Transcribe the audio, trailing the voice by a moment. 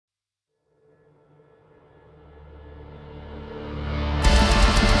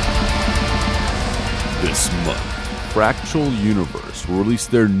This month, Fractal Universe will release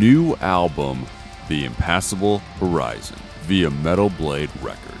their new album, The Impassable Horizon, via Metal Blade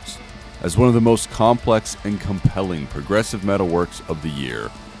Records. As one of the most complex and compelling progressive metal works of the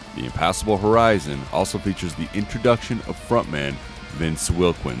year, The Impassable Horizon also features the introduction of frontman Vince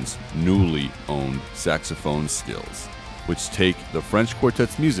Wilquin's newly owned saxophone skills, which take the French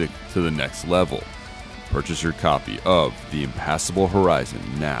quartet's music to the next level. Purchase your copy of The Impassable Horizon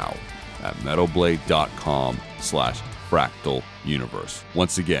now at metalblade.com/Fractal Universe.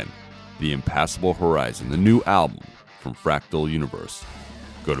 Once again, The Impassable Horizon, the new album from Fractal Universe.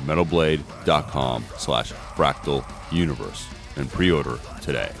 Go to metalblade.com/Fractal Universe and pre-order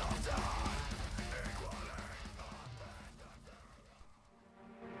today.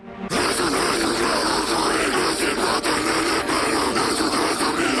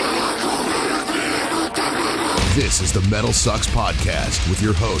 This is the Metal Sucks Podcast with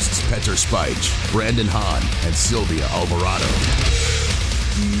your hosts, Petter Speich, Brandon Hahn, and Sylvia Alvarado.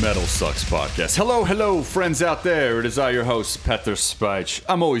 Metal Sucks Podcast. Hello, friends out there. It is I, your host, Petter Speich.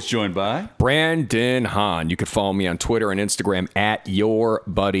 I'm always joined by Brandon Hahn. You can follow me on Twitter and Instagram at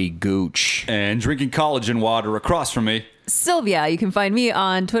YourBuddyGooch. And drinking collagen water across from me, Sylvia. You can find me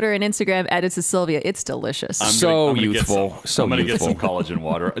on Twitter and Instagram at It's a Sylvia. It's delicious. I'm gonna get some collagen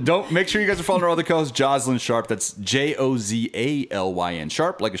water. Make sure you guys are following our other co-host, Jocelyn Sharp. That's Jozalyn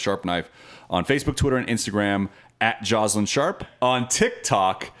Sharp, like a sharp knife, on Facebook, Twitter, and Instagram at Jocelyn Sharp. On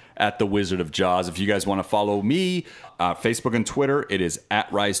TikTok at The Wizard of Jaws. If you guys want to follow me, Facebook and Twitter, it is at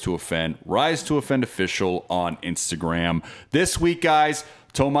Rise to Offend. Rise to Offend Official on Instagram. This week, guys,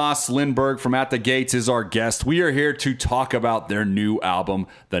 Tomas Lindberg from At the Gates is our guest. We are here to talk about their new album,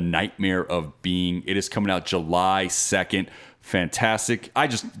 The Nightmare of Being. It is coming out July 2nd. Fantastic. I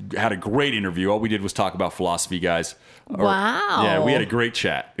just had a great interview. All we did was talk about philosophy, guys. Wow. Yeah, we had a great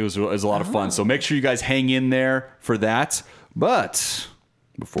chat. It was a lot of fun. So make sure you guys hang in there for that. But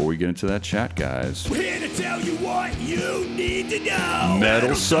before we get into that chat, guys, we're here to tell you what you need to know.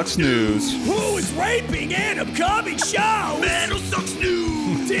 Metal Sucks News. Who is raping an upcoming show? Metal Sucks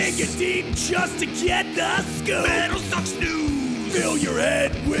News. Dig it deep just to get the scoop. Metal Sucks News. Fill your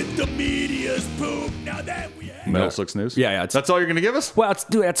head with the media's poop. Now that we have Metal Sucks News? Yeah. That's all you're going to give us? Well,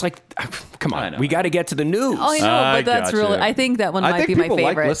 that's like, come on. We got to get to the news. Oh, I know, but that's really, I think that one might be my favorite. I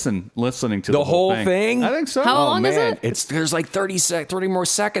think people like listening to the whole thing. I think so. How long is it? There's like 30 more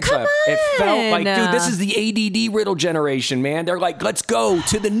seconds Come left. on. It felt like, dude, this is the ADD riddle generation, man. They're like, let's go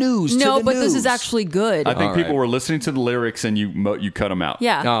to the news. This is actually good. I think people were listening to the lyrics and you cut them out.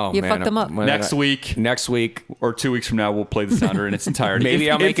 Yeah, you fucked them up. Next week or 2 weeks from now, we'll play the sounder in its entirety. Maybe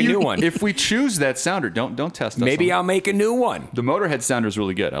I'll make a new one. If we choose that sounder, don't test us. Maybe I'll make a new one. The Motorhead sounder is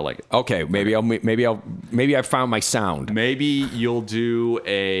really good. I like it. Okay, maybe I found my sound. Maybe you'll do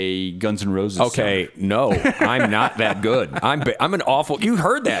a Guns N' Roses. Okay, sounder. No, I'm not that good. I'm an awful. You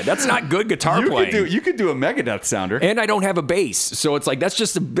heard that? That's not good guitar playing. You could do a Megadeth sounder, and I don't have a bass, so it's like that's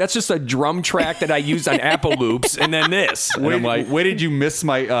just a drum track that I use on Apple Loops, and then this. Where did you miss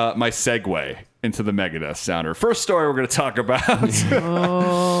my my segue into the Megadeth sounder? First story we're going to talk about.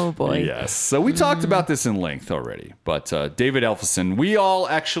 Oh boy. Yes. So we talked about this in length already, but David Ellefson, we all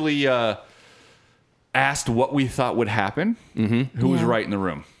actually asked what we thought would happen. Mm-hmm. Who was right in the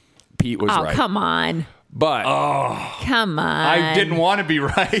room? Pete was right. Oh, come on. But come on. I didn't want to be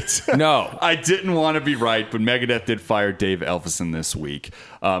right. No. I didn't want to be right, but Megadeth did fire Dave Ellefson this week.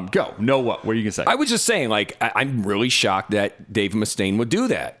 Go. No, what? What are you going to say? I was just saying, like, I'm really shocked that Dave Mustaine would do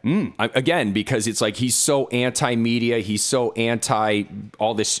that. Again, because it's like he's so anti-media. He's so anti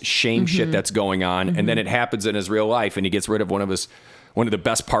all this shame shit that's going on. And then it happens in his real life, and he gets rid of one of the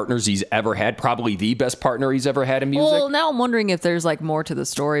best partners he's ever had, probably the best partner he's ever had in music. Well, now I'm wondering if there's like more to the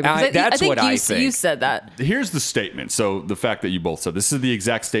story. Because I think you said that. Here's the statement. So the fact that you both said this is the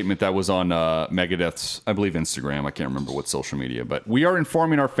exact statement that was on Megadeth's, I believe, Instagram. I can't remember what social media, but we are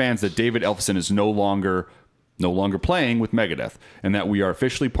informing our fans that David Ellefson is no longer playing with Megadeth, and that we are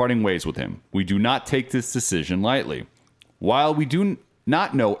officially parting ways with him. We do not take this decision lightly. While we do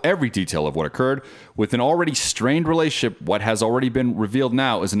not know every detail of what occurred, with an already strained relationship, what has already been revealed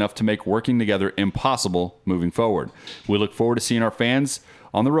now is enough to make working together impossible moving forward. We look forward to seeing our fans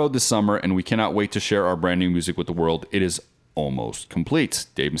on the road this summer, and we cannot wait to share our brand new music with the world. It is almost complete.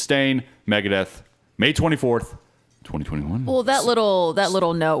 Dave Mustaine, Megadeth, May 24th, 2021. Well, that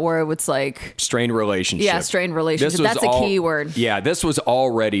little note where it's like strained relationship. Yeah, strained relationship. That's a key word. Yeah, this was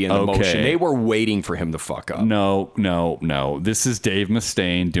already in the motion. They were waiting for him to fuck up. No. This is Dave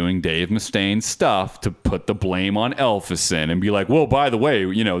Mustaine doing Dave Mustaine stuff to put the blame on Elfison and be like, well, by the way,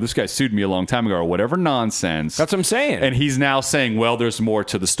 this guy sued me a long time ago or whatever nonsense. That's what I'm saying. And he's now saying, well, there's more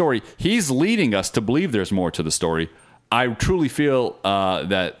to the story. He's leading us to believe there's more to the story. I truly feel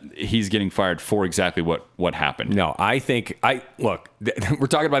that he's getting fired for exactly what happened. No, I think look, we're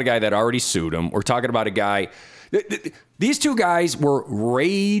talking about a guy that already sued him. We're talking about a guy. These two guys were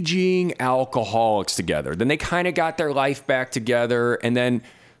raging alcoholics together. Then they kind of got their life back together, and then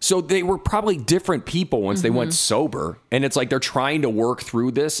so they were probably different people once they went sober. And it's like they're trying to work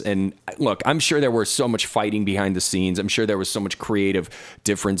through this. And look, I'm sure there was so much fighting behind the scenes. I'm sure there was so much creative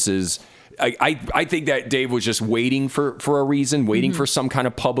differences. I think that Dave was just waiting for a reason, waiting for some kind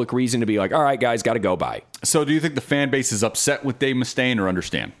of public reason to be like, all right, guys, got to go by. So do you think the fan base is upset with Dave Mustaine or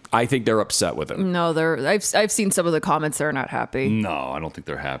understand? I think they're upset with him. No, I've seen some of the comments. They're not happy. No, I don't think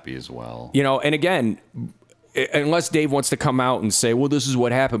they're happy as well. And again, unless Dave wants to come out and say, well, this is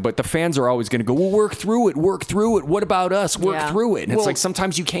what happened, but the fans are always going to go, well, work through it. What about us? Work through it. And it's like,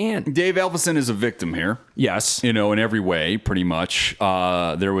 sometimes you can. Dave Elfison is a victim here. Yes. In every way, pretty much.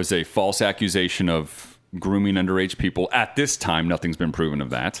 There was a false accusation of grooming underage people. At this time, nothing's been proven of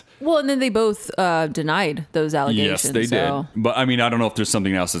that. Well, and then they both denied those allegations. Yes, they did. But I don't know if there's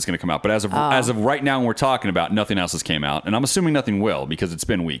something else that's going to come out. But as of right now, when we're talking about, nothing else has came out. And I'm assuming nothing will because it's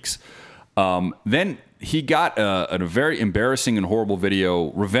been weeks. Then he got a very embarrassing and horrible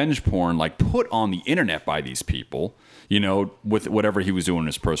video, revenge porn, put on the internet by these people, with whatever he was doing in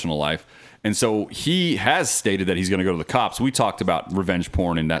his personal life. And so he has stated that he's going to go to the cops. We talked about revenge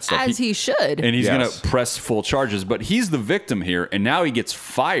porn and that stuff. As he should. And he's going to press full charges. But he's the victim here, and now he gets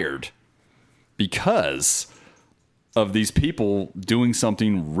fired because of these people doing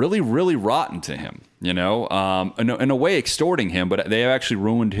something really, really rotten to him, in a way extorting him, but they have actually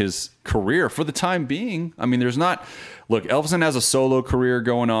ruined his career for the time being. There's not... Look, Elfison has a solo career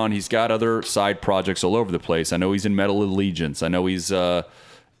going on. He's got other side projects all over the place. I know he's in Metal Allegiance. I know he's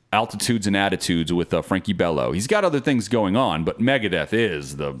Altitudes and Attitudes with Frankie Bello. He's got other things going on, but Megadeth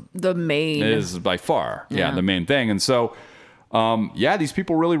is the main... Is by far, the main thing. And so... these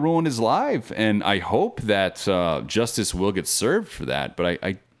people really ruined his life, and I hope that justice will get served for that. But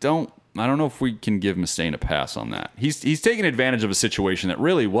I don't know if we can give Mustaine a pass on that. He's taking advantage of a situation that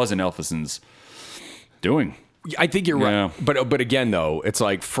really wasn't Elfison's doing. I think you're right. But again, though, it's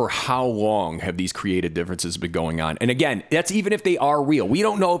like, for how long have these creative differences been going on? And again, that's even if they are real. We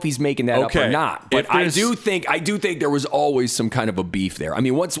don't know if he's making that up or not. But I do think there was always some kind of a beef there.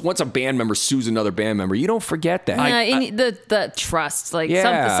 Once a band member sues another band member, you don't forget that. The trust,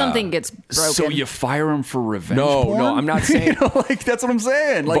 something gets broken. So you fire him for revenge? No, I'm not saying. That's what I'm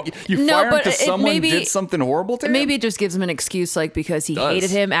saying. You fire him because someone did something horrible to him? Maybe it just gives him an excuse, because he hated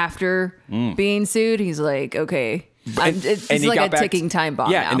him after being sued. He's like, okay. It's like a ticking time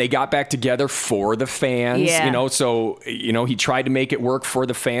bomb. Yeah, now. And they got back together for the fans. Yeah. So he tried to make it work for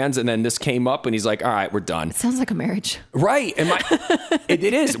the fans, and then this came up, and he's like, "All right, we're done." It sounds like a marriage, right? It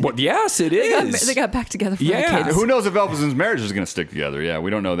is. Well, yes, it is. They got back together for their kids. Who knows if Elvison's marriage is going to stick together? Yeah, we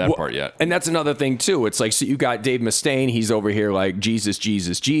don't know that part yet. And that's another thing too. It's like, so you got Dave Mustaine. He's over here like Jesus,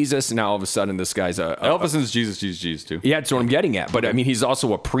 Jesus, Jesus. And now all of a sudden, this guy's Elvison's Jesus, Jesus, Jesus too. Yeah, that's what I'm getting at. But he's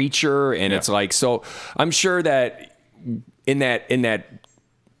also a preacher, and it's like, so I'm sure that. In that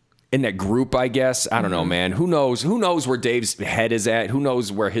group, I guess, I don't know, man. Who knows where Dave's head is at? Who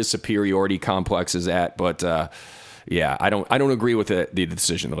knows where his superiority complex is at? But I don't agree with the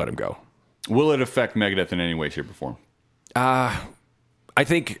decision to let him go. Will it affect Megadeth in any way, shape, or form? I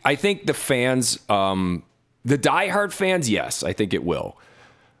think the fans, the diehard fans, yes, I think it will.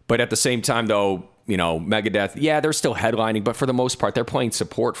 But at the same time, though, Megadeth, they're still headlining, but for the most part, they're playing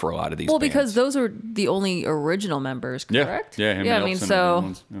support for a lot of these bands. Because those are the only original members, correct? Yeah, him and Elfison are the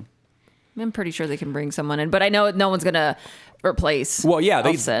ones. Yeah. I'm pretty sure they can bring someone in, but I know no one's going to replace. Well, yeah,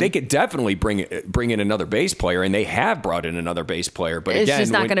 they could definitely bring in another bass player, and they have brought in another bass player. But it's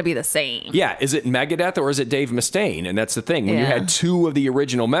just not going to be the same. Yeah, is it Megadeth or is it Dave Mustaine? And that's the thing. When you had two of the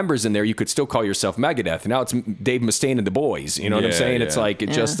original members in there, you could still call yourself Megadeth. Now it's Dave Mustaine and the boys. You know what I'm saying? Yeah. It's like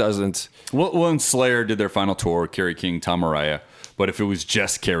it just doesn't. Well, when Slayer did their final tour, Kerry King, Tom Araya, but if it was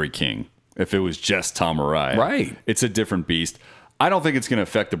just Kerry King, if it was just Tom Araya, right, it's a different beast. I don't think it's going to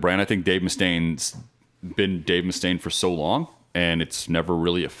affect the brand. I think Dave Mustaine's been Dave Mustaine for so long, and it's never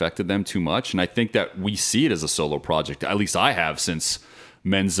really affected them too much. And I think that we see it as a solo project. At least I have since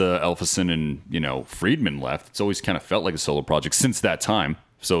Menza, Elfison, and Friedman left. It's always kind of felt like a solo project since that time.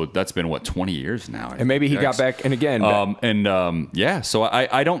 So that's been, 20 years now? And maybe he got back, and again... so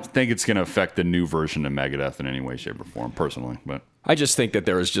I don't think it's going to affect the new version of Megadeth in any way, shape, or form, personally. But I just think that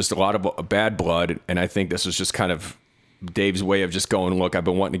there is just a lot of bad blood, and I think this is just kind of Dave's way of just going, look, I've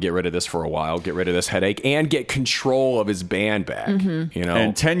been wanting to get rid of this for a while, get rid of this headache, and get control of his band back. You know,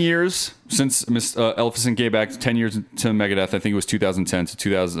 and 10 years since Ellefson came back, 10 years to Megadeth. I think it was 2010 to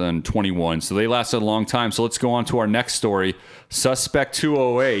 2021. So they lasted a long time. So let's go on to our next story. Suspect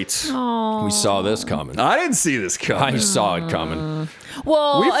 208. Aww. We saw this coming. I didn't see this coming. I saw it coming.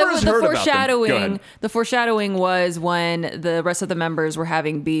 Well, We first heard about them. Go ahead. The foreshadowing was when the rest of the members were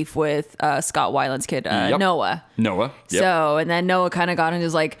having beef with Scott Weiland's kid, Noah. Noah. Yep. So, and then Noah kind of got into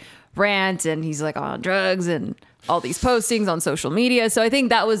his like rant, and he's like on drugs and all these postings on social media. So I think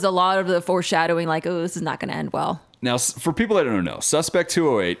that was a lot of the foreshadowing, like, oh, this is not going to end well. Now, for people that don't know, Suspect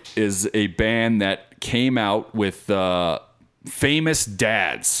 208 is a band that came out with famous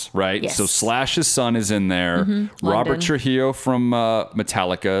dads, right? Yes. So Slash's son is in there. Robert London. Trujillo from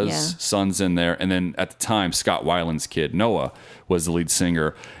Metallica's Yeah. son's in there. And then at the time, Scott Weiland's kid, Noah, was the lead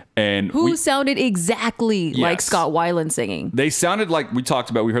singer. And Who sounded exactly like Yes. Scott Weiland singing. they sounded like we talked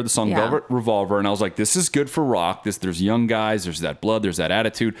about. We heard the song Yeah. Velvet Revolver, and I was like, this is good for rock. There's young guys, there's that blood, there's that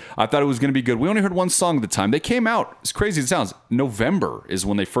attitude. I thought it was going to be good. We only heard one song at the time. They came out, as crazy as it sounds, November is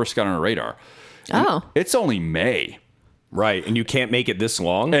when they first got on our radar. Oh. It's only May. Right, and you can't make it this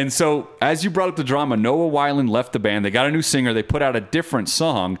long. And so, as you brought up the drama, Noah Weiland left the band. They got a new singer. They put out a different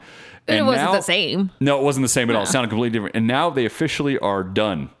song. And it wasn't now- the same. No, it wasn't the same at all. It sounded completely different. And now they officially are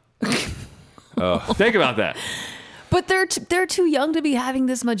done. Think about that. But they're too young to be having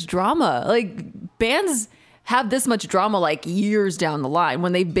this much drama. Like, bands have this much drama like years down the line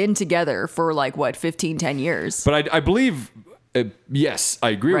when they've been together for like, 10 years. But I believe... yes,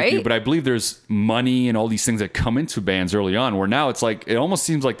 I agree with you, Right? but I believe there's money and all these things that come into bands early on, where now it's like, it almost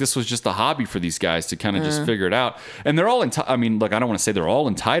seems like this was just a hobby for these guys to kind of just figure it out. And they're all, I mean, look, I don't want to say they're all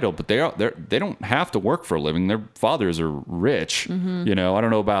entitled, but they don't have to work for a living. Their fathers are rich. You know, I don't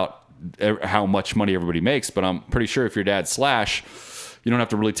know about how much money everybody makes, but I'm pretty sure if your dad's Slash, you don't have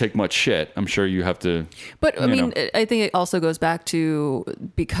to really take much shit. I'm sure you have to. But I mean, I think it also goes back to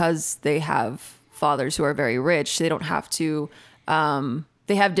because they have fathers who are very rich, they don't have to,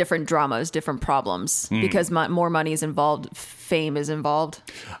 they have different dramas, different problems because more money is involved, fame is involved.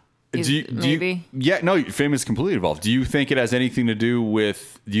 Fame is completely involved. Do you think it has anything to do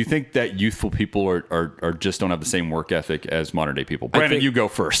with? Do you think that youthful people are just don't have the same work ethic as modern day people? Brandon, you go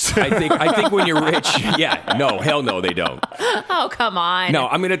first. I think when you're rich, hell no, they don't. Oh, come on. No,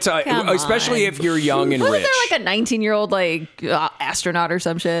 I'm going to tell you, especially if you're young and Wasn't rich. there like a 19-year-old astronaut or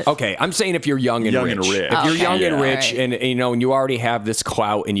some shit? Okay, I'm saying if you're young and rich. If you're young and rich, Right. and and you already have this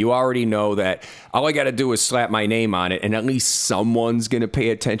clout, and you already know that all I got to do is slap my name on it, and at least someone's going to pay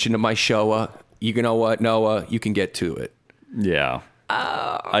attention to my show. You know what, Noah? You can get to it. Yeah.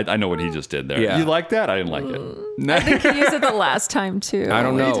 I know what he just did there. Yeah. You like that? I didn't like it. I think he used it the last time too. I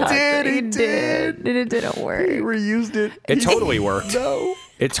don't know. He did. And it didn't work. reused it. It totally worked. No.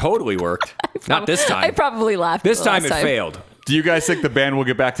 It totally worked. Not this time. I probably laughed. This the time last it failed. Do you guys think the band will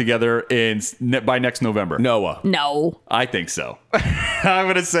get back together by next November? Noah. No. I think so. I'm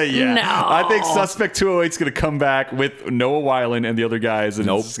going to say yeah. No. I think Suspect 208 is going to come back with Noah Weiland and the other guys, and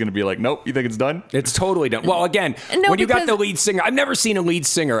it's going to be like, nope, you think it's done? It's totally done. Well, again, No, when you got because- the lead singer, I've never seen a lead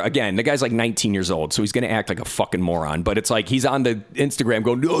singer. Again, the guy's like 19 years old, so he's going to act like a fucking moron. But it's like he's on the Instagram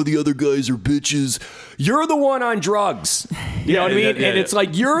going, no, the other guys are bitches. You're the one on drugs. You know what I mean? Yeah, and it's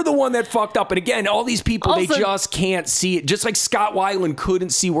like, you're the one that fucked up. And again, all these people, they Also- just can't see it. Just like Scott Weiland couldn't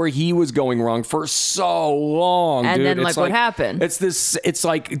see where he was going wrong for so long, And dude. then, It's what happened? It's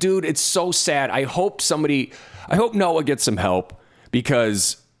like, dude, it's so sad. I hope Noah gets some help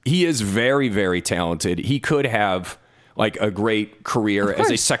because he is very, very talented. He could have like a great career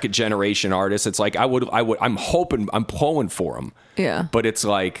as a second generation artist. It's like, I'm pulling for him. Yeah. But it's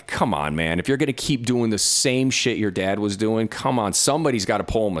like, come on, man. If you're going to keep doing the same shit your dad was doing, come on. Somebody's got to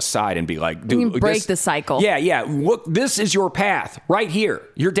pull him aside and be like, dude, You can break the cycle. Yeah. Look, this is your path right here.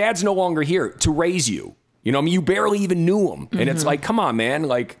 Your dad's no longer here to raise you. You know what I mean? You barely even knew him. And it's like, come on, man.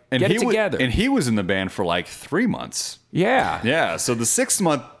 Like, get it together. And he was in the band for like 3 months. Yeah. Yeah, so the 6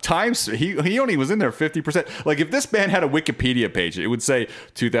 month time, he only was in there 50%. Like if this band had a Wikipedia page, it would say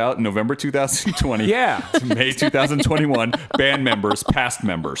November 2020, Yeah. to May 2021, band members, past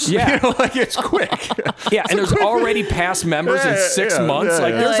members. Yeah. You know, like it's quick. Yeah, and there's already past members in 6 months. yeah,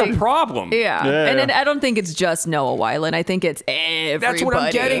 Like, yeah. there's a Like, problem. Yeah. Yeah, And yeah. I don't think it's just Noah Weiland. I think it's everybody. That's what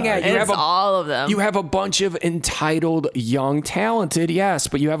I'm getting at. It's all of them. You have a bunch of entitled, young, talented, yes,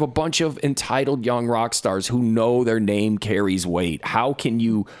 but you have a bunch of entitled young rock stars who know their name name carries weight. How can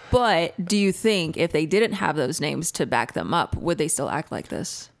you? But do you think if they didn't have those names to back them up, would they still act like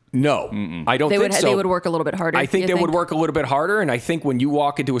this? No, I don't think so. They would work a little bit harder. I think they would work a little bit harder. And I think when you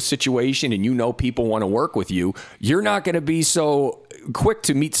walk into a situation and you know people want to work with you, you're not going to be so quick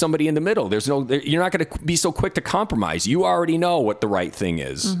to meet somebody in the middle. You're not going to be so quick to compromise. You already know what the right thing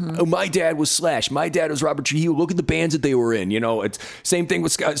is. Oh, my dad was Slash. My dad was Robert Trujillo. Look at the bands that they were in. It's same thing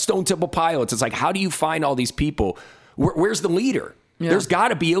with Stone Temple Pilots. It's like, how do you find all these people? Where's the leader? Yeah. There's got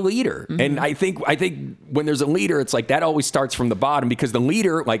to be a leader. And I think when there's a leader, it's like that always starts from the bottom, because the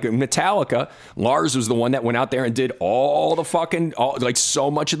leader, like Metallica, Lars was the one that went out there and did all the fucking, so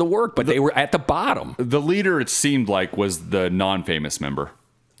much of the work, but they were at the bottom. The leader, it seemed like, was the non-famous member.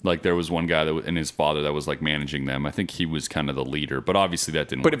 Like there was one guy and his father that was like managing them. I think he was kind of the leader, but obviously that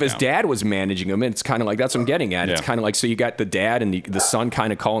didn't work. But if his dad was managing him, it's kind of like, that's what I'm getting at. Yeah. It's kind of like, so you got the dad and the son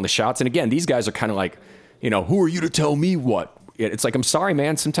kind of calling the shots. And again, these guys are kind of like, who are you to tell me what? It's like, I'm sorry,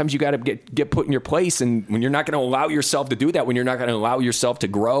 man. Sometimes you got to get put in your place. And when you're not going to allow yourself to do that, when you're not going to allow yourself to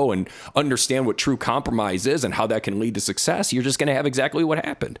grow and understand what true compromise is and how that can lead to success, you're just going to have exactly what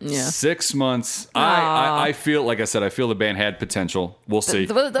happened. Yeah. 6 months. I feel, like I said, I feel the band had potential. We'll see.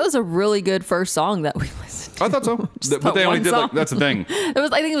 That was a really good first song that we listened to. I thought so. But they only did that's the thing. I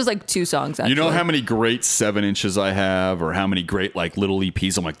think it was like 2 songs, actually. You know how many great 7 inches I have, or how many great like little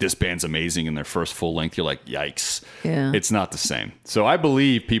EPs? I'm like, this band's amazing in their first full length. You're like, yikes. Yeah. It's not the same. So I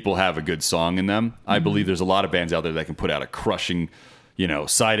believe people have a good song in them. I believe there's a lot of bands out there that can put out a crushing,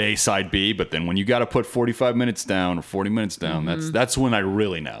 side A, side B. But then when you got to put 45 minutes down or 40 minutes down, that's when I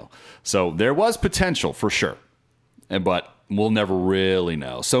really know. So there was potential for sure, but we'll never really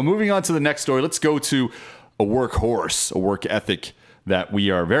know. So moving on to the next story, let's go to a workhorse, a work ethic that we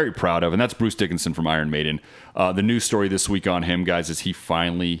are very proud of, and that's Bruce Dickinson from Iron Maiden. The news story this week on him, guys, is he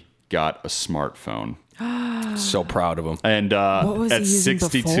finally got a smartphone. So proud of him. And what was at he using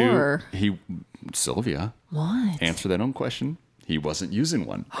 62, before? Sylvia, what? Answer that own question. He wasn't using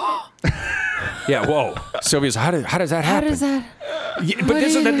one. Yeah, whoa. Sylvia's, how does that happen? How does that? Yeah, but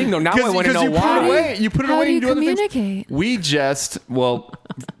this is the thing, though. Now I want to know why. You put it How away do and you do other communicate? things. We just,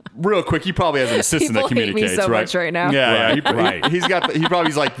 real quick, he probably has an assistant that People hate communicates, me so right? much right now. Yeah, Right. He's got. He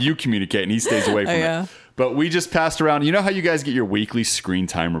probably's like, you communicate, and he stays away from Yeah. it. But we just passed around. You know how you guys get your weekly screen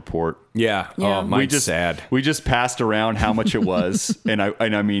time report? Yeah. Yeah. Oh, mine's sad. We just passed around how much it was, and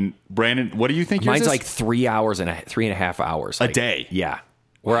I mean, Brandon, what do you think? Mine's yours is? like 3.5 hours a day. Yeah.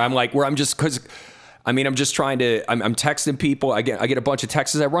 I'm just trying to, I'm texting people. I get a bunch of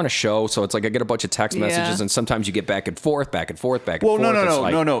texts. I run a show, so it's like I get a bunch of text messages, and sometimes you get back and forth. Well,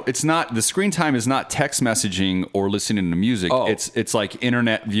 no. It's not, the screen time is not text messaging or listening to music. Oh. It's like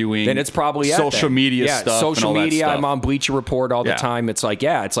internet viewing. Then it's probably social media stuff. Social and all media. that stuff. I'm on Bleacher Report all the time. It's like,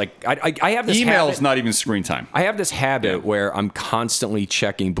 I have this email's habit. not even screen time. I have this habit where I'm constantly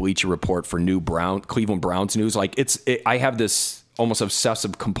checking Bleacher Report for new Cleveland Browns news. Like I have this almost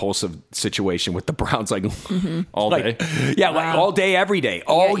obsessive compulsive situation with the Browns, like all day. Like all day, every day,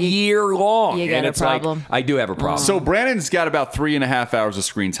 all year long. You got and a it's problem. like, I do have a problem. So Brandon's got about 3.5 hours of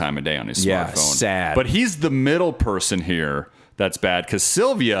screen time a day on his smartphone. Sad. But he's the middle person here. That's bad because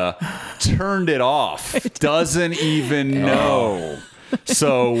Sylvia turned it off. Doesn't even know.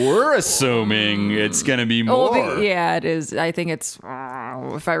 So we're assuming it's going to be more. Yeah, it is. I think it's,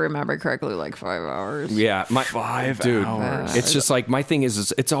 if I remember correctly, like 5 hours. Yeah, 5 hours. It's just like, my thing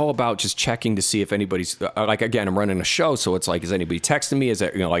is it's all about just checking to see if anybody's like, again, I'm running a show, so it's like, is anybody texting me? Is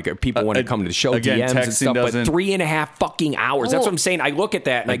that, like, are people want to come to the show, again, DMs and stuff? But 3.5 fucking hours. That's what I'm saying. I look at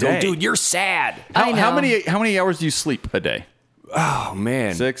that and I go, dude, you're sad. I know. How many hours do you sleep a day? Oh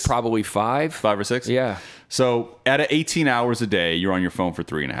man, 6, probably 5 or 6. Yeah. So at 18 hours a day, you're on your phone for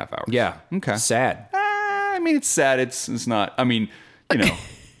 3.5 hours. Yeah. Okay. Sad. I mean, it's sad. It's not. I mean,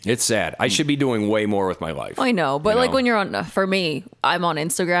 It's sad. I should be doing way more with my life. I know, but You like know? when you're on, for me, I'm on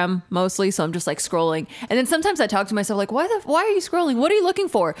Instagram mostly, so I'm just like scrolling, and then sometimes I talk to myself like, why are you scrolling? What are you looking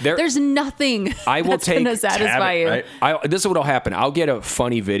for? There's nothing. I will that's take gonna satisfy you. Right? This is what'll happen. I'll get a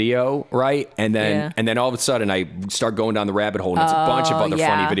funny video, right, and then all of a sudden I start going down the rabbit hole, and it's a bunch of other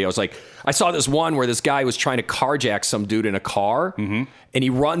funny videos. Like I saw this one where this guy was trying to carjack some dude in a car, and he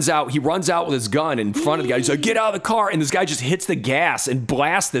runs out with his gun in front of the guy. He's like, "Get out of the car!" And this guy just hits the gas and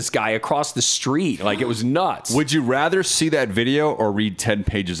blasts this guy across the street. Like it was nuts. Would you rather see that video or read 10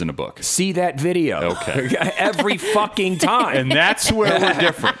 pages in a book? See that video. Okay. Every fucking time. And that's where we're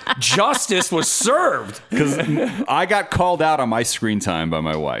different. Justice was served. Because I got called out on my screen time by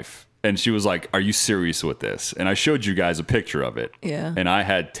my wife. And she was like, "Are you serious with this?" And I showed you guys a picture of it. Yeah. And I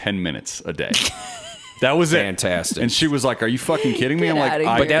had 10 minutes a day. That was Fantastic. it. And she was like, "Are you fucking kidding me?" Get I'm like, outta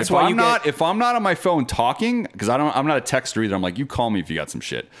here. But that's why if I'm not on my phone talking, because I'm not a texter either. I'm like, you call me if you got some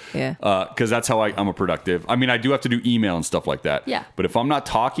shit. Yeah. Because that's how I'm a productive. I mean, I do have to do email and stuff like that. Yeah. But if I'm not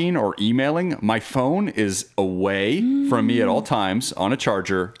talking or emailing, my phone is away from me at all times on a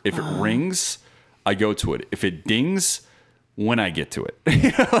charger. If it rings, I go to it. If it dings, when I get to it.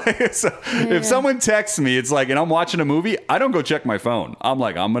 If someone texts me, it's like, and I'm watching a movie, I don't go check my phone. I'm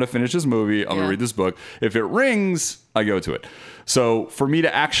like, I'm going to finish this movie. I'm going to read this book. If it rings, I go to it. So for me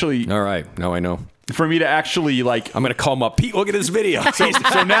to actually... All right. Now I know. For me to actually like... I'm going to call him up. Pete, look at this video. So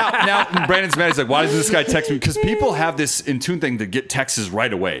now Brandon's mad. He's like, why does this guy text me? Because people have this in tune thing to get texts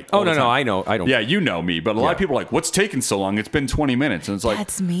right away. Oh, no, I know. I don't. Yeah, you know me. But a lot of people are like, what's taking so long? It's been 20 minutes. And it's like...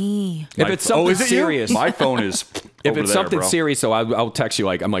 That's me. If it's something serious... My phone is... If it's something serious, so I'll text you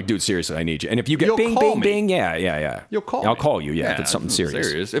like, I'm like, dude, seriously, I need you. And if you get bing, bing, yeah. You'll call me. I'll call you, if it's something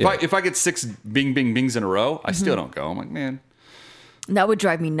serious. If I get 6 bing, bing, bings in a row, I still don't go. I'm like, man. That would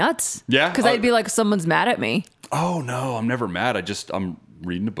drive me nuts. Yeah? Because I'd be like, someone's mad at me. Oh, no, I'm never mad. I'm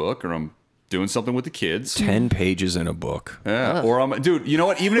reading a book or I'm doing something with the kids. 10 pages in a book. Yeah. Or dude, you know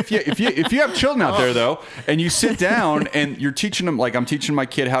what? Even if you have children out there though, and you sit down and you're teaching them, like I'm teaching my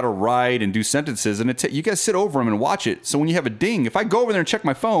kid how to write and do sentences, and you guys sit over them and watch it. So when you have a ding, if I go over there and check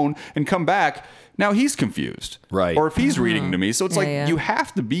my phone and come back, now he's confused, right? Or if he's reading to me, so it's you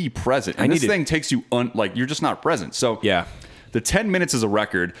have to be present. And this thing takes you you're just not present. So yeah. The 10 minutes is a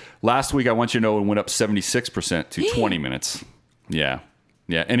record. Last week, I want you to know, it went up 76% to 20 minutes. Yeah.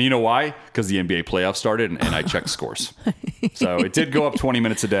 Yeah. And you know why? Because the NBA playoffs started and I checked scores. So it did go up 20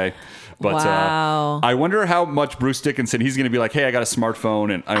 minutes a day. But wow. I wonder how much Bruce Dickinson, he's going to be like, hey, I got a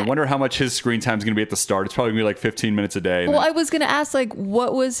smartphone. And I wonder how much his screen time is going to be at the start. It's probably going to be like 15 minutes a day. Well, I was going to ask, like,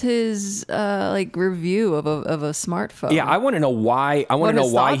 what was his review of a smartphone? Yeah, I want to know why. I want to know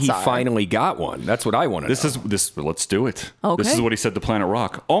why he finally got one. That's what I want to know. Let's do it. Okay. This is what he said to Planet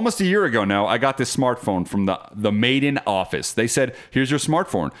Rock. Almost a year ago now, I got this smartphone from the Maiden office. They said, here's your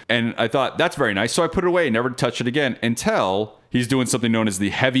smartphone. And I thought, that's very nice. So I put it away and never touched it again until he's doing something known as the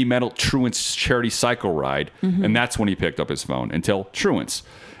Heavy Metal Truant's Charity Cycle Ride. Mm-hmm. And that's when he picked up his phone, until Truant's.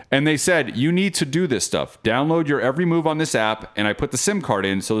 And they said, you need to do this stuff. Download your every move on this app. And I put the SIM card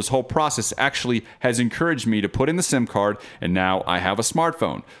in. So this whole process actually has encouraged me to put in the SIM card. And now I have a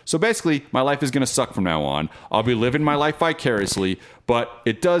smartphone. So basically, my life is going to suck from now on. I'll be living my life vicariously. But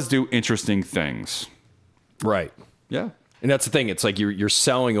it does do interesting things. Right. Yeah. And that's the thing. It's like you're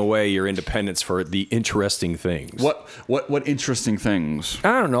selling away your independence for the interesting things. What interesting things?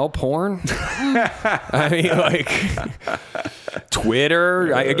 I don't know. Porn. I mean, like Twitter.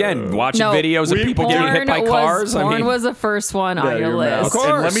 Watching videos of people getting hit by cars. Porn was the first one on your list. Of course.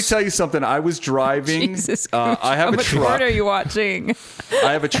 And let me tell you something. I was driving. Jesus I have a truck. What are you watching?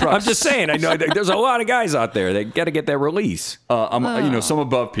 I have a truck. I'm just saying. I know there's a lot of guys out there that got to get that release. Some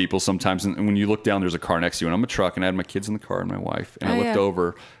above people sometimes, and when you look down, there's a car next to you, and I'm a truck, and I had my kids in the car and my wife, and I looked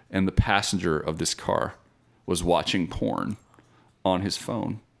over, and the passenger of this car was watching porn on his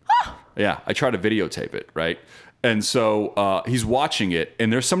phone. Yeah, I tried to videotape it, right? And so he's watching it,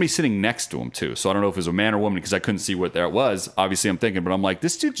 and there's somebody sitting next to him, too. So I don't know if it was a man or woman, because I couldn't see what that was. Obviously, I'm thinking, but I'm like,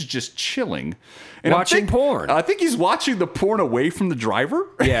 this dude's just chilling. And watching porn. I think he's watching the porn away from the driver.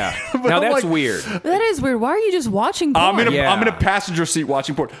 Yeah. Now, that's weird. That is weird. Why are you just watching porn? I'm in a passenger seat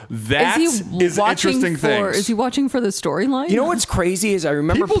watching porn. That is interesting things. Is he watching for the storyline? You know what's crazy is I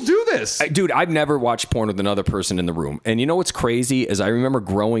remember... People do this. Dude, I've never watched porn with another person in the room. And you know what's crazy is I remember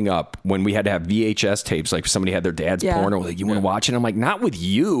growing up when we had to have VHS tapes, like somebody had their dad's porn, or like, you want to watch it? I'm like, not with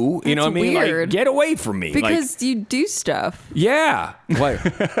you. You know what I mean? Weird. Like, get away from me. Because you do stuff. Yeah.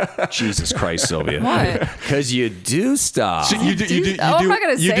 What? Jesus Christ, Sylvia. What? Because you do stuff. So you do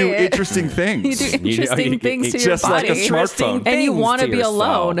interesting things. You do interesting things to your just body. Like a smartphone. And you want to be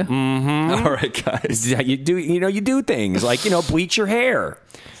alone. Mm-hmm. All right, guys. You do things like, bleach your hair.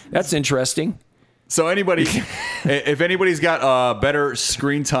 That's interesting. So if anybody's got better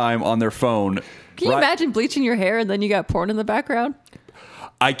screen time on their phone. Can you imagine bleaching your hair and then you got porn in the background?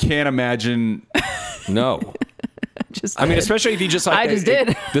 I can't imagine. No. Especially if you just like I just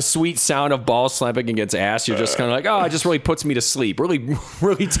did. The sweet sound of balls slapping against ass, you're just kind of like, oh, it just really puts me to sleep. Really,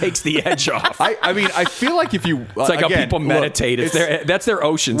 really takes the edge off. I feel like if you, it's like how people meditate. That's their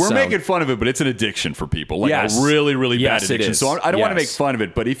ocean. We're sound. making fun of it, but it's an addiction for people. Like a really, really bad addiction. So I don't want to make fun of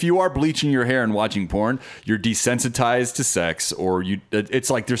it, but if you are bleaching your hair and watching porn, you're desensitized to sex, or it's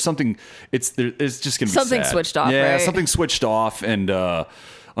like there's something. It's just gonna be something sad. switched off. Yeah, right? something switched off, and.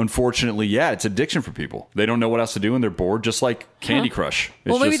 unfortunately, yeah, it's addiction for people. They don't know what else to do and they're bored, just like Candy Crush.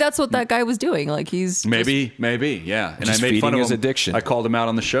 Well, maybe that's what that guy was doing. Like he's maybe, yeah. And just I made fun of his him. addiction. I called him out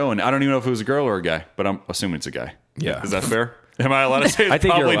on the show, and I don't even know if it was a girl or a guy, but I'm assuming it's a guy. Yeah. Is that fair? Am I allowed to say it's I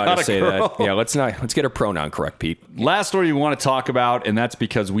think you're probably allowed not to a say girl? that. Yeah, let's get a pronoun correct, Pete. Last story you want to talk about, and that's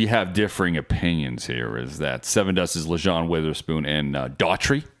because we have differing opinions here, is that Seven Dust's LaJauwn Witherspoon and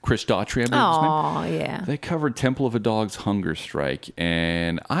Daughtry, Chris Daughtry, I believe his name. yeah. They covered Temple of a Dog's Hunger Strike,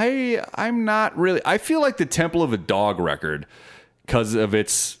 and I'm not really... I feel like the Temple of a Dog record, because of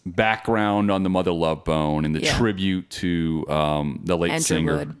its background on the Mother Love Bone and the tribute to the late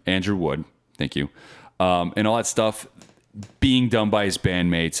singer Andrew Wood, thank you, and all that stuff being done by his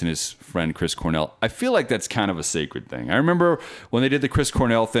bandmates and his friend Chris Cornell. I feel like that's kind of a sacred thing. I remember when they did the Chris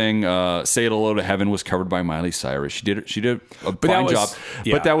Cornell thing, Say It Hello to Heaven was covered by Miley Cyrus. She did a fine job.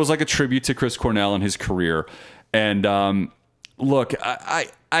 Yeah. But that was like a tribute to Chris Cornell and his career. And look,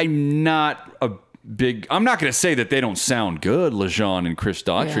 I'm not going to say that they don't sound good, LaJauwn and Chris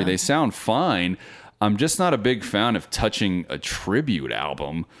Daughtry. Yeah. They sound fine. I'm just not a big fan of touching a tribute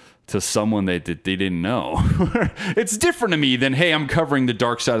album to someone that they didn't know. It's different to me than, hey, I'm covering the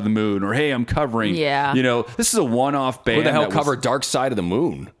Dark Side of the Moon, or hey, I'm covering, this is a one-off band. Who the hell covered Dark Side of the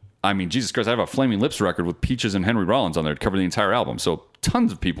Moon? I mean, Jesus Christ, I have a Flaming Lips record with Peaches and Henry Rollins on there to cover the entire album. So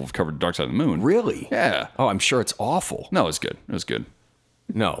tons of people have covered Dark Side of the Moon. Really? Yeah. Oh, I'm sure it's awful. No, it was good. It was good.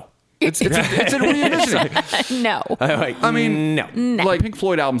 No. It's a reunion. No. I mean, no. Like Pink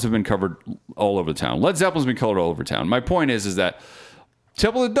Floyd albums have been covered all over the town. Led Zeppelin's been covered all over town. My point is that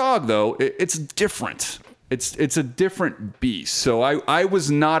Temple of the Dog, though, it's different. It's a different beast. So I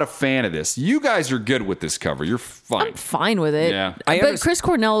was not a fan of this. You guys are good with this cover. You're fine. I'm fine with it. Yeah. But Chris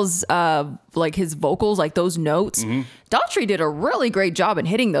Cornell's like his vocals, like those notes, Daughtry did a really great job in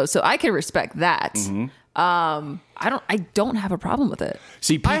hitting those. So I can respect that. I don't have a problem with it.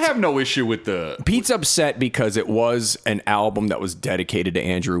 See, I have no issue with Pete's upset because it was an album that was dedicated to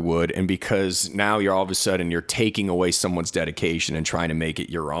Andrew Wood, and because now you're all of a sudden you're taking away someone's dedication and trying to make it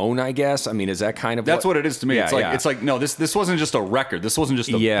your own, I guess. I mean, is that kind of that's what it is to me? Yeah, it's like no, this wasn't just a record. This wasn't just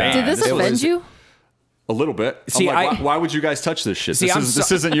a band. Did this offend you? A little bit. See, why would you guys touch this shit?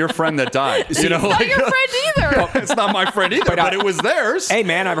 This isn't your friend that died. See, it's not your friend either. It's not my friend either, but it was theirs. Hey,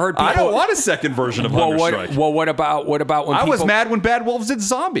 man, I've heard people... I don't want a second version of Hunger Strike. Well, what about when I was mad when Bad Wolves did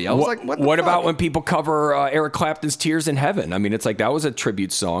Zombie. I was like, what the fuck? About when people cover Eric Clapton's Tears in Heaven? I mean, it's like that was a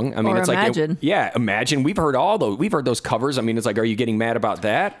tribute song. I mean, or it's Imagine. Like... Imagine. We've heard those covers. I mean, it's like, are you getting mad about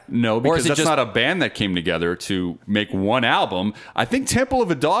that? No, because that's not a band that came together to make one album. I think Temple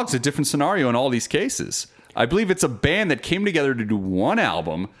of a Dog's a different scenario in all these cases. I believe it's a band that came together to do one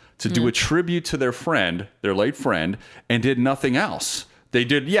album, to do a tribute to their friend, their late friend, and did nothing else. They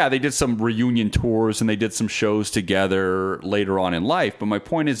did some reunion tours and they did some shows together later on in life. But my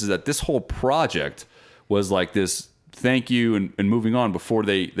point is that this whole project was like this thank you and moving on before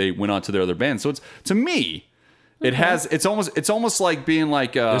they went on to their other bands. So it's, to me, it's almost like being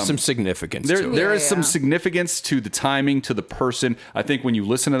like there's some significance to it. There is some significance to the timing, to the person. I think when you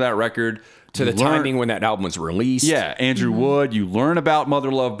listen to that record, to the timing when that album was released. Yeah, Andrew Wood, you learn about Mother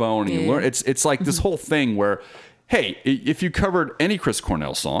Love Bone, and you learn it's like this whole thing where, hey, if you covered any Chris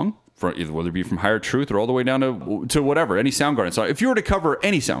Cornell song, whether it be from Higher Truth or all the way down to whatever, any Soundgarden song, if you were to cover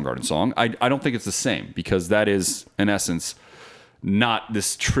any Soundgarden song, I don't think it's the same, because that is, in essence, not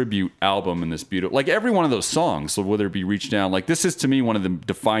this tribute album and this beautiful, like every one of those songs, so whether it be Reach Down, like this is to me one of the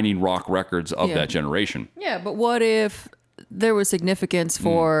defining rock records of that generation. Yeah, but what if there was significance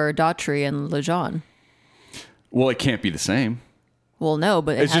for Daughtry and LaJauwn? Well, it can't be the same. Well, no,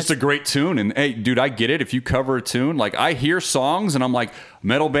 but it's just a great tune. And hey, dude, I get it. If you cover a tune, like I hear songs and I'm like,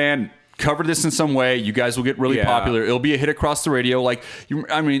 metal band, cover this in some way. You guys will get really popular. It'll be a hit across the radio. Like,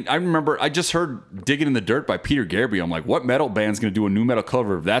 I remember I just heard Digging in the Dirt by Peter Gabriel. I'm like, what metal band's going to do a new metal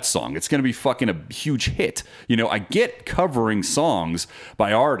cover of that song? It's going to be fucking a huge hit. I get covering songs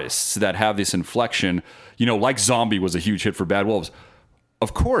by artists that have this inflection, like Zombie was a huge hit for Bad Wolves.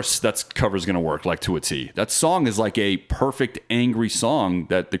 Of course, that cover's going to work like to a T. That song is like a perfect angry song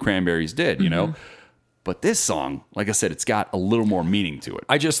that the Cranberries did, But this song, like I said, it's got a little more meaning to it.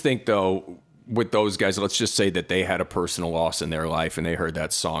 I just think, though, with those guys, let's just say that they had a personal loss in their life and they heard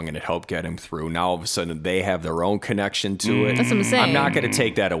that song and it helped get them through. Now, all of a sudden, they have their own connection to it. That's what I'm saying. I'm not going to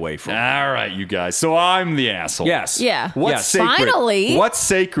take that away from them. All right, you guys. So I'm the asshole. Yes. Yeah. What's sacred? Finally. What's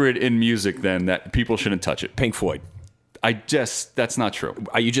sacred in music, then, that people shouldn't touch it? Pink Floyd. That's not true.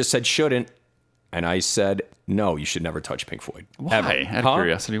 You just said shouldn't, and I said no, you should never touch Pink Floyd. Why? Out of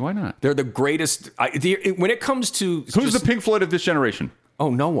curiosity, why not? They're the greatest. When it comes to... Who's the Pink Floyd of this generation?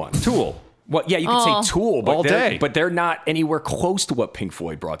 Oh, no one. Tool. Well, yeah, you could say Tool, but All day. but they're not anywhere close to what Pink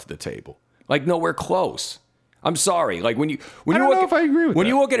Floyd brought to the table. Like nowhere close. I'm sorry. Like when you I don't know if I agree with when that.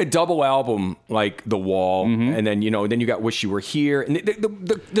 you look at a double album like The Wall, and then then you got Wish You Were Here, and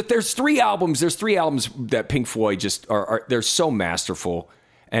there's 3 albums. There's 3 albums that Pink Floyd just are they're so masterful.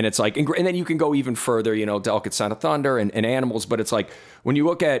 And it's like, and then you can go even further, Delicate Sound of Thunder and Animals. But it's like, when you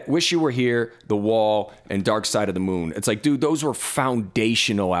look at Wish You Were Here, The Wall, and Dark Side of the Moon, it's like, dude, those were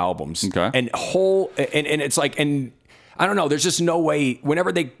foundational albums. Okay. And it's like, and I don't know, there's just no way,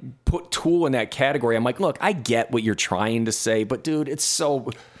 whenever they put Tool in that category, I'm like, look, I get what you're trying to say, but dude, it's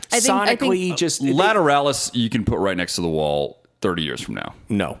so sonically just. Lateralis, you can put right next to The Wall 30 years from now.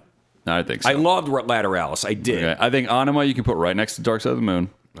 No. I think so. I loved Lateralis. I did. Okay. I think Anima you can put right next to Dark Side of the Moon.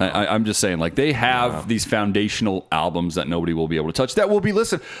 I'm just saying, like, they have these foundational albums that nobody will be able to touch that will be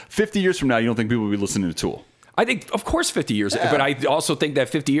listened 50 years from now. You don't think people will be listening to Tool? I think, of course, 50 years. Yeah. But I also think that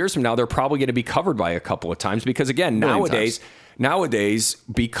 50 years from now, they're probably going to be covered by a couple of times because, again, nowadays,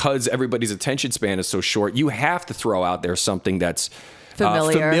 because everybody's attention span is so short, you have to throw out there something that's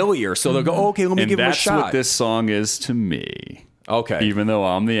familiar. So they'll go, okay, let me give them a shot. That's what this song is to me. Okay. Even though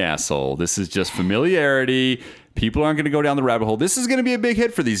I'm the asshole, this is just familiarity. People aren't going to go down the rabbit hole. This is going to be a big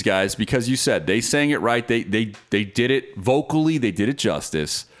hit for these guys because you said they sang it right. They did it vocally. They did it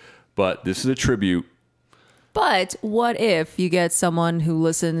justice. But this is a tribute. But what if you get someone who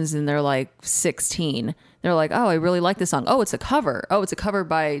listens and they're like 16? They're like, oh, I really like this song. Oh, it's a cover. Oh, it's a cover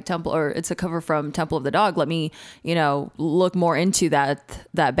by Temple, or it's a cover from Temple of the Dog. Let me, look more into that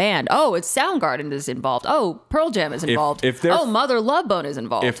band. Oh, it's Soundgarden is involved. Oh, Pearl Jam is involved. Oh, Mother Love Bone is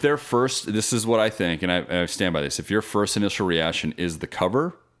involved. If their first, this is what I think, and I stand by this. If your first initial reaction is the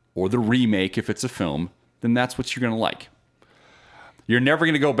cover or the remake, if it's a film, then that's what you're going to like. You're never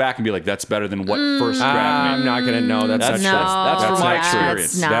going to go back and be like, that's better than what first grabbed me. I'm not going to know. That's from my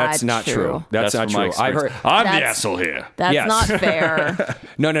experience. That's not true. That's not true. I'm the asshole here. That's not fair.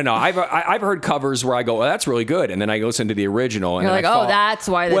 No. I've heard covers where I go, well, that's really good. And then I listen to the original. And you're like, that's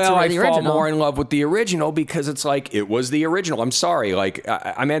why that's the original. I fall more in love with the original because it's like, it was the original. I'm sorry. Like,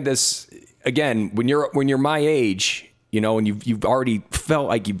 I meant this, again, when you're my age, and you've already felt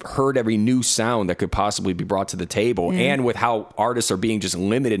like you've heard every new sound that could possibly be brought to the table. And with how artists are being just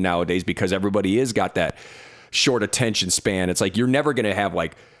limited nowadays because everybody has got that short attention span. It's like, you're never going to have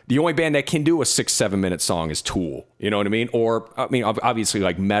like, the only band that can do a 6-7 minute song is Tool. You know what I mean? Or, obviously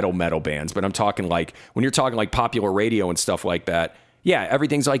like metal bands, but I'm talking like, when you're talking like popular radio and stuff like that, yeah,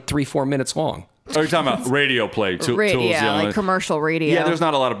 everything's like 3-4 minutes long. Oh, you're talking about radio play. Like commercial radio. Yeah, there's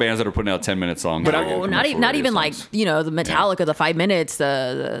not a lot of bands that are putting out 10-minute songs. But not even like, the Metallica, the 5 minutes.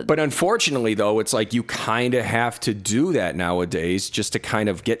 But unfortunately, though, it's like you kind of have to do that nowadays just to kind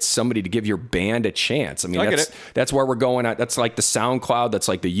of get somebody to give your band a chance. I mean, that's where we're going at. That's like the SoundCloud. That's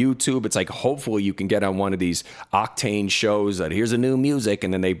like the YouTube. It's like hopefully you can get on one of these Octane shows that here's a new music,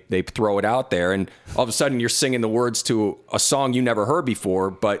 and then they throw it out there, and all of a sudden you're singing the words to a song you never heard before,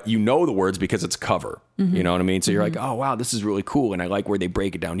 but you know the words because it's cover. Mm-hmm. You know what I mean? So you're like, oh wow, this is really cool, and I like where they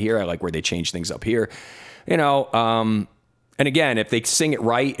break it down here. I like where they change things up here. And again, if they sing it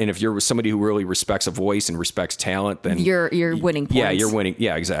right, and if you're somebody who really respects a voice and respects talent, then you're winning points. Yeah, you're winning.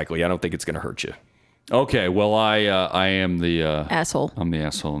 Yeah, exactly. I don't think it's going to hurt you. Okay, well, I am the asshole. I'm the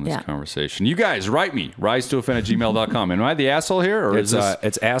asshole in this conversation. You guys, write me, rise2offend@gmail.com. Am I the asshole here? Or it's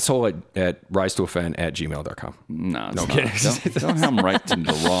asshole at rise2offend@gmail.com. No kidding. Don't have them right to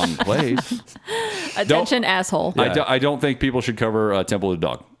the wrong place. Attention, asshole. Yeah. I don't think people should cover Temple of the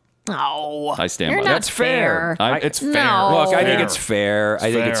Dog. No, I stand by that. That's fair. It's fair. No. Look, I think it's fair.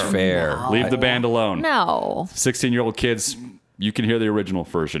 I think it's fair. No. Leave the band alone. No. 16-year-old kids, you can hear the original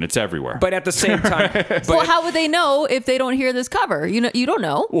version. It's everywhere. But at the same time... well, how would they know if they don't hear this cover? You don't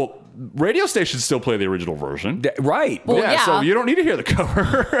know. Well, radio stations still play the original version. Right. Well, yeah, so you don't need to hear the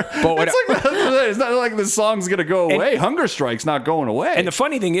cover. But it's not like the song's going to go away. Hunger Strike's not going away. And the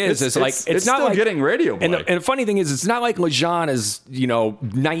funny thing is, it's not still like getting radio play. And the funny thing is, it's not like Lejean is,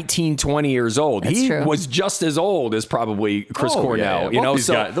 19, 20 years old. That's true. Was just as old as probably Chris Cornell.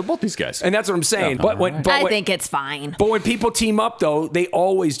 Yeah. Both these guys. And that's what I'm saying. I think it's fine. But when people team up, though, they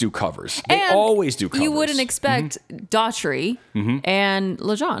always do covers. They always do covers. You wouldn't expect Daughtry and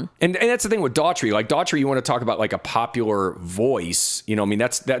Lejean. And that's the thing with Daughtry. Like Daughtry, you want to talk about like a popular voice.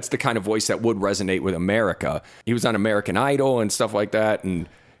 That's the kind of voice that would resonate with America. He was on American Idol and stuff like that, and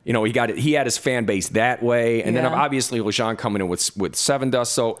he had his fan base that way. And then obviously Lejean coming in with Seven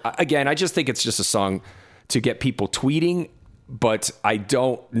Dust. So again, I just think it's just a song to get people tweeting, but I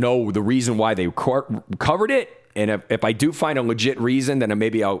don't know the reason why they covered it. And if I do find a legit reason, then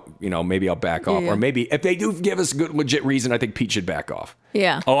maybe I'll back off. Yeah. Or maybe if they do give us a good legit reason, I think Pete should back off.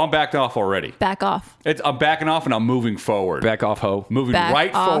 Yeah. Oh, I'm backed off already. Back off. I'm backing off and I'm moving forward. Back off, ho. Moving Back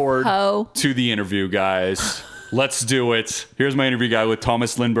right off, forward ho. to the interview, guys. Let's do it. Here's my interview guy with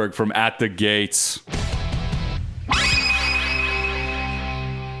Tomas Lindberg from At the Gates.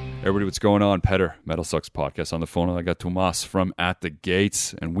 Everybody, what's going on? Petter, Metal Sucks Podcast. On the phone, I got Tomas from At the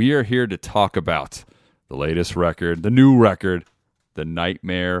Gates, and we are here to talk about the latest record, the new record, The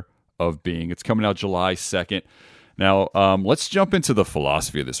Nightmare of Being. It's coming out July 2nd. Now, let's jump into the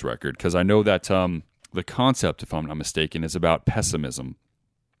philosophy of this record, because I know that the concept, if I'm not mistaken, is about pessimism,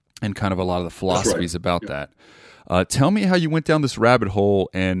 and kind of a lot of the philosophies about that. Tell me how you went down this rabbit hole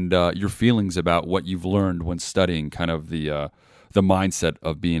and your feelings about what you've learned when studying kind of the mindset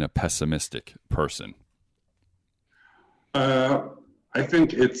of being a pessimistic person. I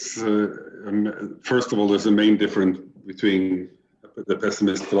think it's, first of all, there's a main difference between the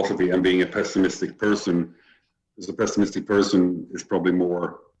pessimist philosophy and being a pessimistic person. Because a pessimistic person is probably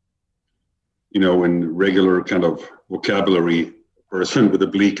more, in regular kind of vocabulary person with a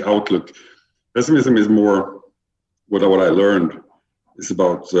bleak outlook. Pessimism is more what I learned is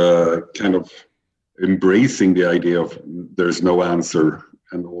about kind of embracing the idea of there's no answer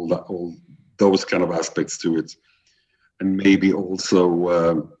and all those kind of aspects to it. And maybe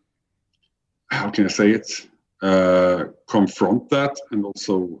also, how can I say it? Confront that and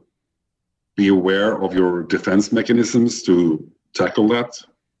also be aware of your defense mechanisms to tackle that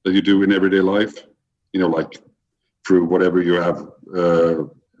you do in everyday life. Like through whatever you have,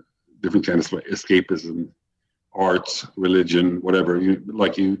 different kinds of escapism, art, religion, whatever. You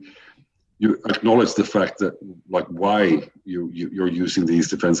acknowledge the fact that, like, why you're using these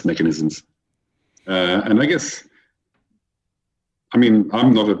defense mechanisms. And I guess,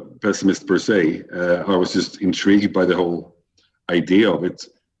 I'm not a pessimist per se. I was just intrigued by the whole idea of it.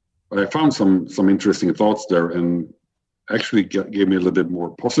 But I found some interesting thoughts there, and actually gave me a little bit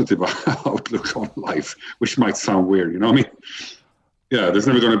more positive outlook on life, which might sound weird, Yeah, there's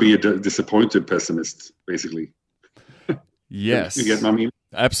never going to be a disappointed pessimist, basically. Yes. You get what I mean?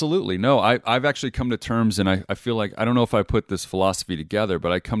 Absolutely. No, I've actually come to terms, and I feel like, I don't know if I put this philosophy together,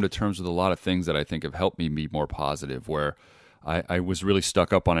 but I come to terms with a lot of things that I think have helped me be more positive, where I was really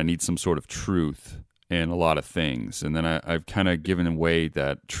stuck up on I need some sort of truth in a lot of things. And then I've kind of given away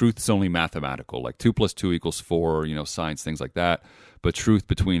that truth's only mathematical, like 2 + 2 = 4, science, things like that. But truth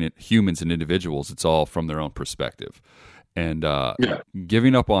between humans and individuals, it's all from their own perspective. And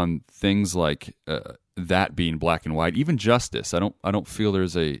giving up on things like that being black and white, even justice. I don't feel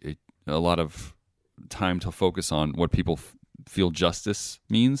there's a lot of time to focus on what people feel justice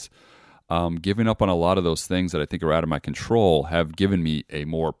means. Giving up on a lot of those things that I think are out of my control have given me a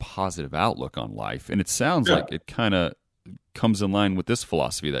more positive outlook on life. And it sounds like it kind of comes in line with this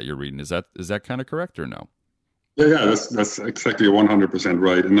philosophy that you're reading. Is that kind of correct or no? Yeah, that's exactly 100%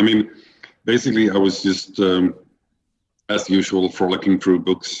 right. And basically I was just, as usual, frolicking through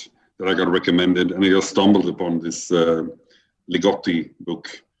books that I got recommended, and I just stumbled upon this Ligotti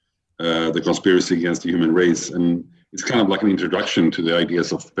book, The Conspiracy Against the Human Race. And it's kind of like an introduction to the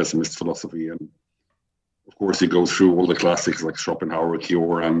ideas of pessimist philosophy. And of course, he goes through all the classics like Schopenhauer,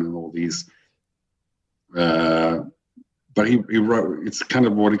 Kioran, and all these. But he wrote, it's kind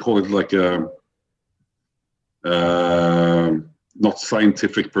of what he called it, like not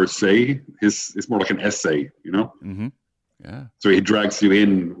scientific per se. It's more like an essay, Mm-hmm. Yeah. So he drags you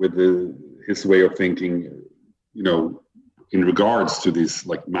in with his way of thinking, in regards to these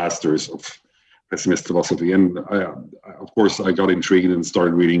like masters of pessimist philosophy. And of course, I got intrigued and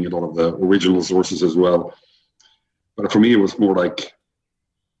started reading a lot of the original sources as well. But for me, it was more like,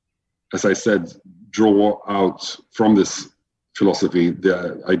 as I said, draw out from this philosophy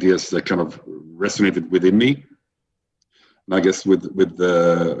the ideas that kind of resonated within me. And I guess with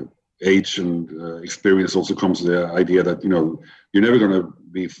the age and experience also comes the idea that, you're never going to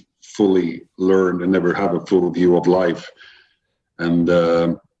be fully learned and never have a full view of life. And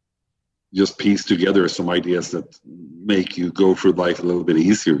just piece together some ideas that make you go through life a little bit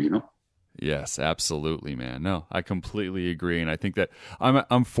easier, Yes, absolutely, man. No, I completely agree. And I think that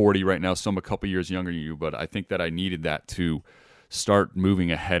I'm 40 right now, so I'm a couple years younger than you, but I think that I needed that to start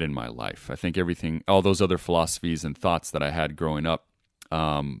moving ahead in my life. I think all those other philosophies and thoughts that I had growing up,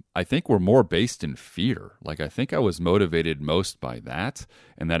 I think were more based in fear. Like, I think I was motivated most by that,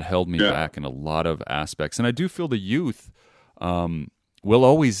 and that held me back in a lot of aspects. And I do feel the youth will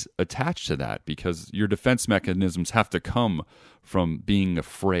always attach to that, because your defense mechanisms have to come from being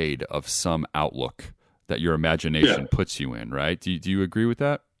afraid of some outlook that your imagination puts you in, right? Do you agree with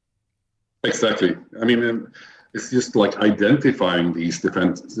that? Exactly. it's just like identifying these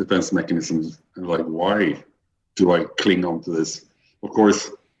defense mechanisms and like, why do I cling on to this? Of course,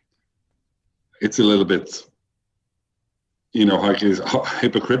 it's a little bit,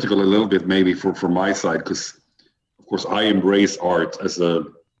 hypocritical a little bit maybe from my side, because of course I embrace art as a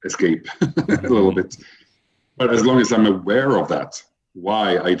escape a little bit, but as long as I'm aware of that,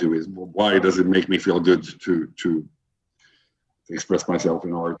 why I do it, why does it make me feel good to express myself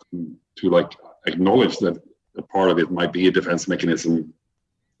in art, and to like acknowledge that a part of it might be a defense mechanism.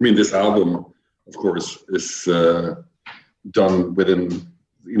 I mean, this album, of course, is done within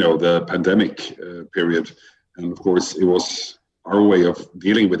the pandemic period, and of course it was our way of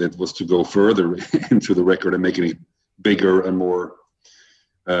dealing with it was to go further into the record and making it bigger and more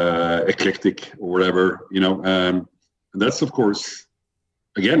eclectic or whatever, and that's of course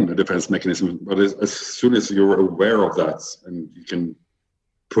again a defense mechanism. But as soon as you're aware of that and you can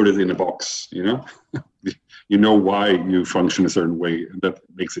put it in a box, you know why you function a certain way, and that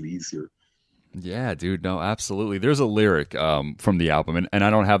makes it easier. Yeah, dude. No, absolutely. There's a lyric from the album, and I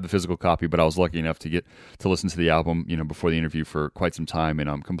don't have the physical copy, but I was lucky enough to get to listen to the album, before the interview for quite some time, and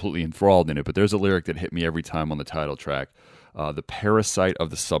I'm completely enthralled in it. But there's a lyric that hit me every time on the title track, "The Parasite of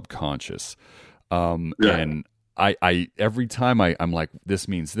the Subconscious," and I every time I'm like, this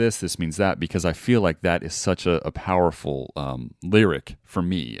means this means that, because I feel like that is such a powerful lyric for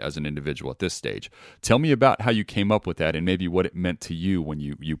me as an individual at this stage. Tell me about how you came up with that, and maybe what it meant to you when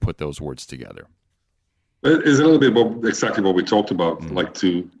you put those words together. It's a little bit about exactly what we talked about, like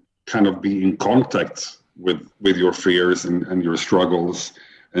to kind of be in contact with your fears and your struggles,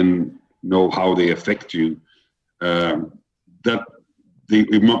 and know how they affect you. That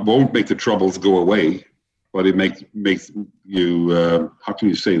it won't make the troubles go away, but it makes you, how can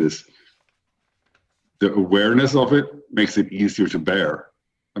you say this? The awareness of it makes it easier to bear.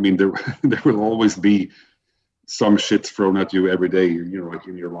 I mean, there will always be some shit thrown at you every day, like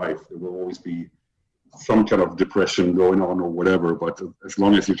in your life. There will always be some kind of depression going on or whatever. But as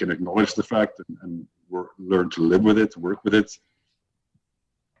long as you can acknowledge the fact and learn to live with it, work with it.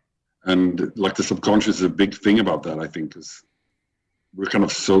 And like the subconscious is a big thing about that, I think, because we're kind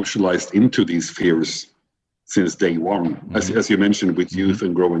of socialized into these fears since day one. As you mentioned, with youth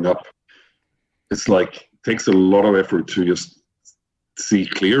and growing up, it's like it takes a lot of effort to just see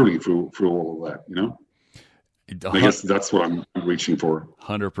clearly through all of that, I guess that's what I'm reaching for.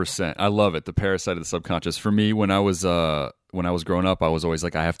 100%. I love it. The parasite of the subconscious. For me, when I was growing up, I was always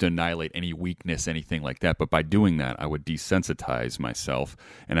like, I have to annihilate any weakness, anything like that. But by doing that, I would desensitize myself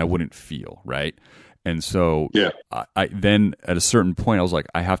and I wouldn't feel, right? And so I then at a certain point, I was like,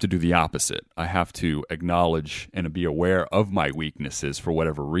 I have to do the opposite. I have to acknowledge and be aware of my weaknesses for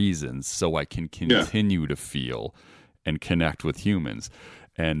whatever reasons, so I can continue to feel and connect with humans.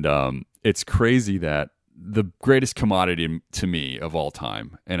 And it's crazy that the greatest commodity to me of all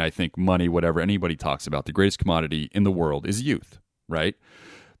time, and I think money, whatever anybody talks about, the greatest commodity in the world is youth, right?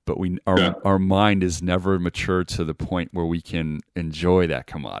 But our mind is never mature to the point where we can enjoy that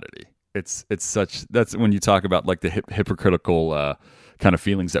commodity. It's that's when you talk about like the hypocritical kind of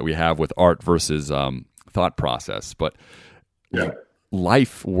feelings that we have with art versus thought process. But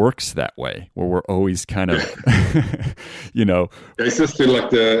life works that way, where we're always kind of, It's just feel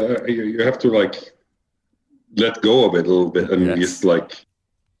like you have to like let go of it a little bit, and just like,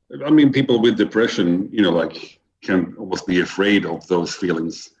 I mean, people with depression, like can almost be afraid of those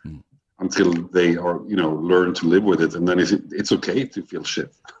feelings. Until they are, learn to live with it, and then it's okay to feel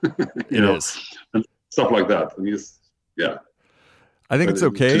shit, It is. And stuff like that. And I think it's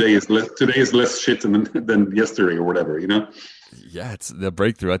okay. Today is less shit than yesterday or whatever, Yeah, it's the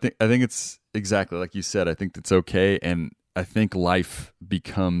breakthrough. I think it's exactly like you said. I think it's okay, and I think life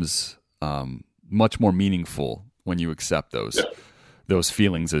becomes much more meaningful when you accept those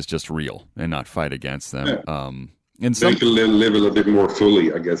feelings as just real and not fight against them. Yeah. And they can live a little bit more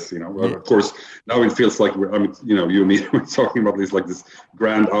fully, I guess. Of course, now it feels like you and me we're talking about this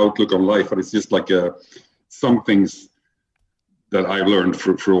grand outlook on life, but it's just like some things that I've learned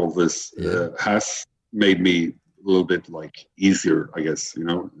through all this has made me a little bit like easier, I guess.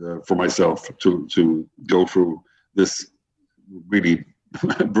 For myself to go through this really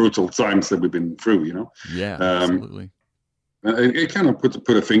brutal times that we've been through. Yeah, absolutely. And it kind of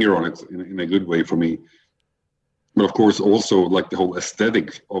put a finger on it in a good way for me. But of course, also like the whole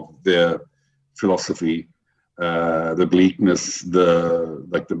aesthetic of the philosophy, the bleakness,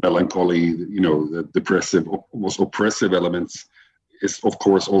 the melancholy, the depressive, almost oppressive elements, is of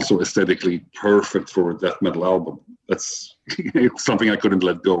course also aesthetically perfect for a death metal album. That's something I couldn't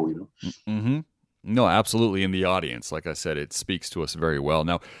let go. Mm-hmm. No, absolutely. In the audience, like I said, it speaks to us very well.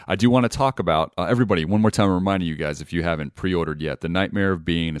 Now, I do want to talk about, everybody, one more time, reminding you guys, if you haven't pre-ordered yet, The Nightmare of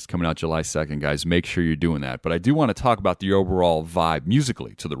Being is coming out July 2nd, guys. Make sure you're doing that. But I do want to talk about the overall vibe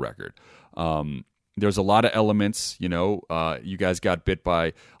musically to the record. There's a lot of elements, you guys got bit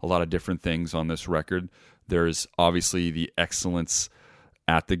by a lot of different things on this record. There's obviously the excellence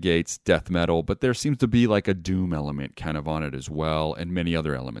at the gates, death metal, but there seems to be like a doom element kind of on it as well, and many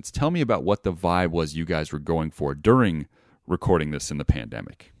other elements. Tell me about what the vibe was you guys were going for during recording this in the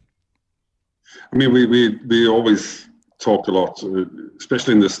pandemic. I mean, we always talk a lot,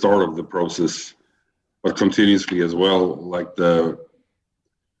 especially in the start of the process, but continuously as well, like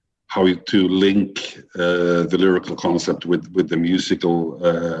how to link the lyrical concept with the musical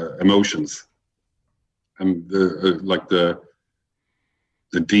emotions, and the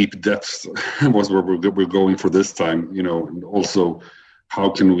deep depths was where we're going for this time, and also how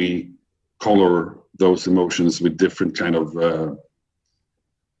can we color those emotions with different kind of, how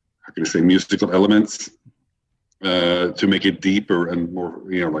can I say, musical elements to make it deeper and more,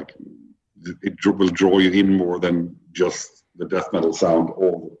 it will draw you in more than just the death metal sound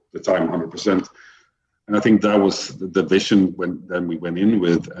all the time, 100%. And I think that was the vision then we went in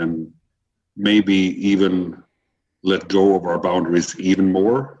with, and maybe even let go of our boundaries even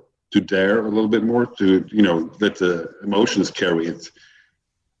more, to dare a little bit more, to let the emotions carry it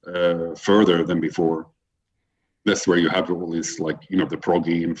further than before. That's where you have all these the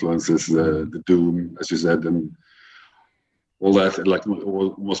proggy influences, the doom, as you said, and all that, like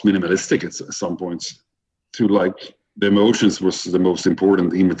almost minimalistic at some points. To the emotions was the most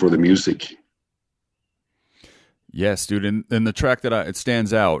important, even for the music. Yes, dude, and the track that it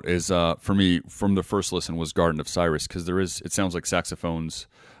stands out is for me from the first listen was Garden of Cyrus, because it sounds like saxophones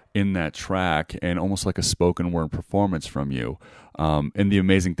in that track and almost like a spoken word performance from you. And the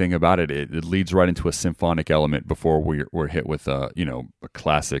amazing thing about it leads right into a symphonic element before we're hit with a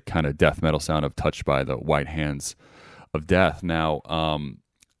classic kind of death metal sound of Touched by the White Hands of Death. Now,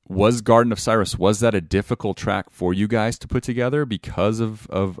 was Garden of Cyrus, was that a difficult track for you guys to put together because of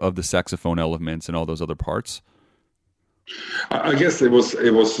the saxophone elements and all those other parts? I guess it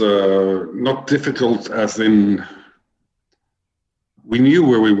was not difficult, as in we knew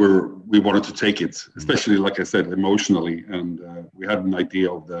where we wanted to take it, especially, like I said, emotionally, and we had an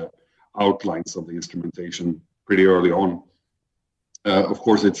idea of the outlines of the instrumentation pretty early on. Of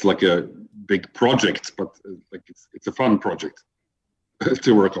course, it's like a big project, but it's a fun project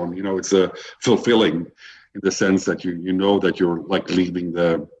to work on. It's fulfilling in the sense that you know that you're leaving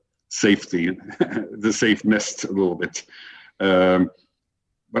the safety, the safe nest a little bit.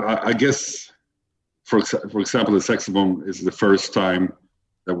 But I guess, for example, the saxophone is the first time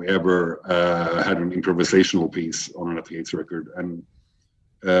that we ever had an improvisational piece on an At the Gates record. And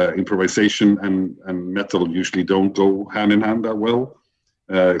improvisation and metal usually don't go hand in hand that well,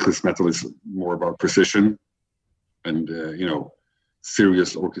 because metal is more about precision and,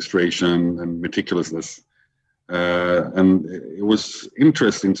 serious orchestration and meticulousness. And it was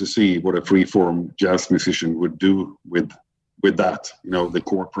interesting to see what a freeform jazz musician would do with that, the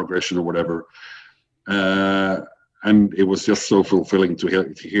chord progression or whatever. And it was just so fulfilling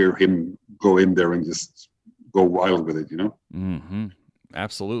to hear him go in there and just go wild with it, Mm-hmm.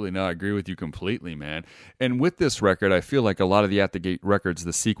 Absolutely. No, I agree with you completely, man. And with this record, I feel like a lot of the At the Gate records,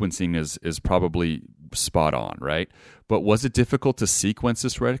 the sequencing is probably spot on, right? But was it difficult to sequence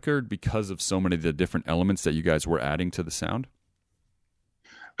this record because of so many of the different elements that you guys were adding to the sound?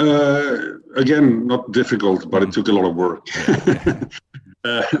 Again, not difficult, but it took a lot of work.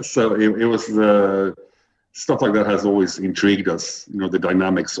 So it was stuff like that has always intrigued us, the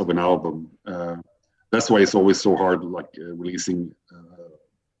dynamics of an album. That's why it's always so hard, releasing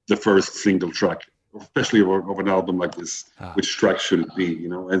the first single track, especially of an album like this. Which track should it be?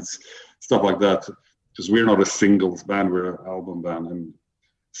 It's stuff like that. Because we're not a singles band, we're an album band, and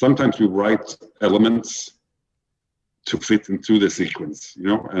sometimes we write elements to fit into the sequence,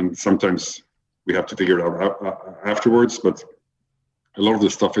 and sometimes we have to figure it out afterwards. But a lot of the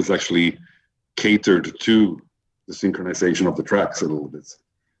stuff is actually catered to the synchronization of the tracks a little bit.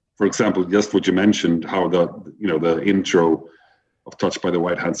 For example, just what you mentioned, how the intro of Touched by the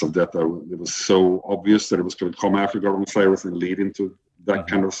White Hands of Death, it was so obvious that it was going to come after Garden of Cyrus and lead into that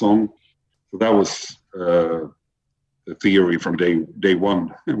kind of song. So that was the theory from day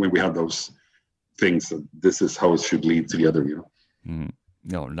one when we had those things, that this is how it should lead together.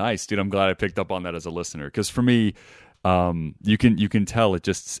 No, nice, dude. I'm glad I picked up on that as a listener, because for me, you can tell it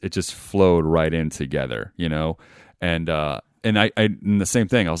just flowed right in together, and and the same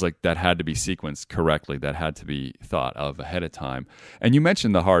thing. I was like, that had to be sequenced correctly. That had to be thought of ahead of time. And you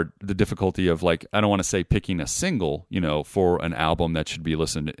mentioned the difficulty of like, I don't want to say picking a single, for an album that should be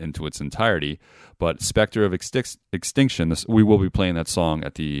listened into its entirety. But Spectre of Extinction, we will be playing that song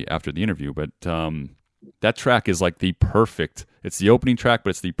after the interview. But that track is like it's the opening track, but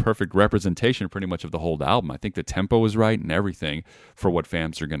it's the perfect representation pretty much of the whole album. I think the tempo is right and everything for what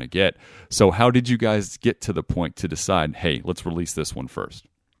fans are going to get. So how did you guys get to the point to decide, hey, let's release this one first?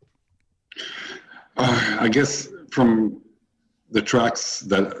 I guess from the tracks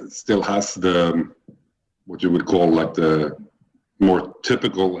that still has what you would call like the more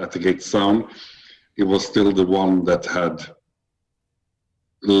typical At the Gate sound, it was still the one that had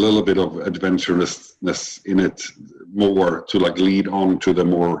a little bit of adventurousness in it, more to like lead on to the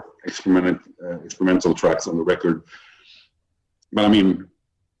more experimental tracks on the record. But I mean,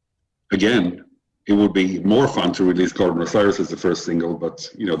 again, it would be more fun to release Garden of Cyrus as the first single, but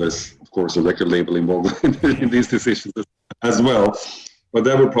there's of course a record label involved in these decisions as well. But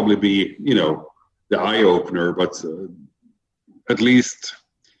that would probably be the eye opener. But at least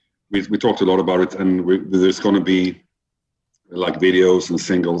we talked a lot about it, and there's going to be like videos and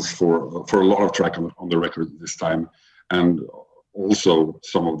singles for a lot of track on the record this time, and also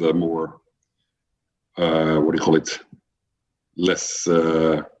some of the more less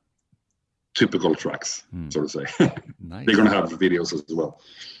typical tracks, so to say. Nice. They're gonna have videos as well.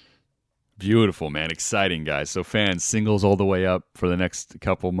 Beautiful, man. Exciting, guys. So fans, singles all the way up for the next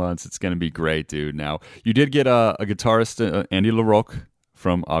couple months. It's gonna be great, dude. Now you did get a guitarist, Andy LaRocque,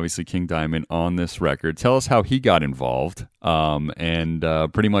 from obviously King Diamond on this record. Tell us how he got involved, and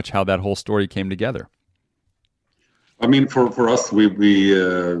pretty much how that whole story came together. I mean, for us, we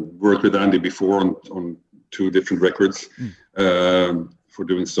worked with Andy before on 2 different records for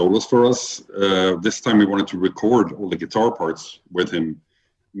doing solos for us. This time we wanted to record all the guitar parts with him,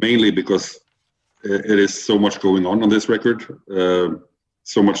 mainly because it is so much going on this record,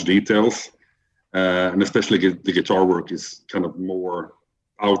 so much details, and especially the guitar work is kind of more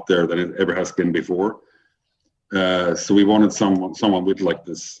out there than it ever has been before. So we wanted someone with like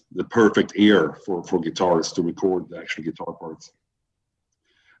the perfect ear for guitars to record the actual guitar parts.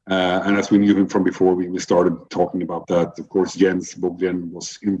 And as we knew him from before, we started talking about that. Of course, Jens Bogren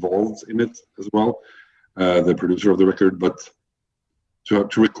was involved in it as well, the producer of the record. But to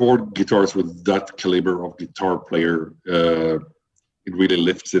record guitars with that caliber of guitar player, it really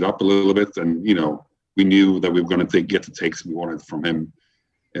lifts it up a little bit. And, we knew that we were going to get the takes we wanted from him.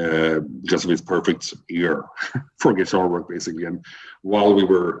 Because of his perfect ear for guitar work, basically. And while we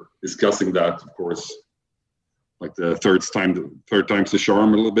were discussing that, of course, like the third time's the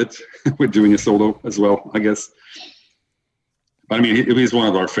charm a little bit with doing a solo as well, I guess. But I mean, he's one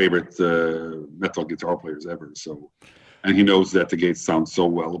of our favorite metal guitar players ever. So, and he knows that the Gate sounds so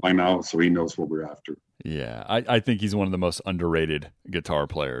well by now, so he knows what we're after. Yeah, I think he's one of the most underrated guitar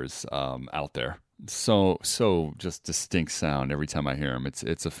players out there. So just distinct sound every time I hear him.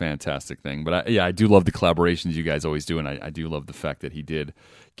 It's a fantastic thing. But I do love the collaborations you guys always do, and I do love the fact that he did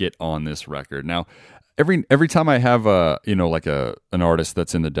get on this record. Now, every time I have an artist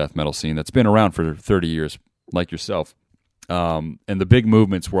that's in the death metal scene that's been around for 30 years, like yourself, and the big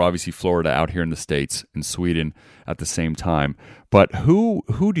movements were obviously Florida, out here in the States, and Sweden at the same time. But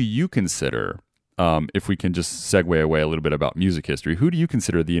who do you consider? If we can just segue away a little bit about music history, who do you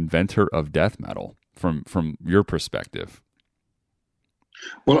consider the inventor of death metal from your perspective?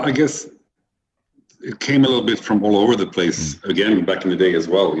 Well, I guess it came a little bit from all over the place again back in the day as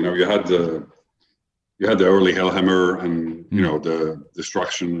well. You had the early Hellhammer and the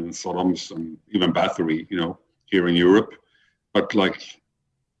Destruction and Sodoms and even Bathory, here in Europe, but like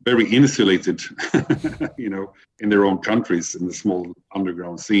very insulated, in their own countries in the small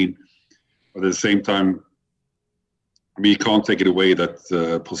underground scene. But at the same time, we can't take it away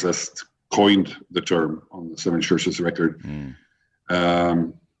that Possessed coined the term on the Seven Churches record.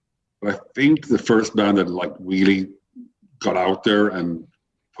 But I think the first band that like really got out there and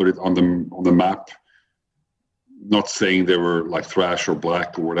put it on the map, not saying they were like thrash or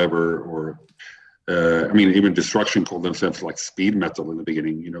black or whatever, or even Destruction called themselves like speed metal in the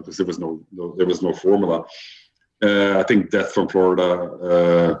beginning, because there was no formula. I think Death from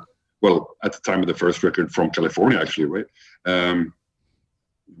Florida. Well, at the time of the first record, From California, actually, right?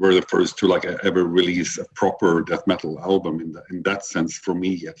 Were the first to like ever release a proper death metal album in that sense, for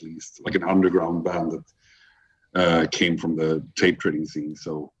me at least, like an underground band that came from the tape trading scene.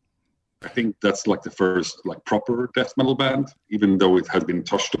 So I think that's like the first like proper death metal band, even though it has been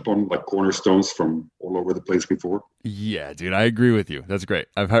touched upon like cornerstones from all over the place before. Yeah, dude, I agree with you. That's great.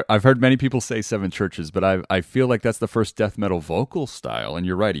 I've heard many people say Seven Churches, but I feel like that's the first death metal vocal style, and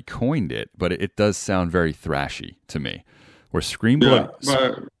you're right, he coined it, but it does sound very thrashy to me. Where Scream Blood.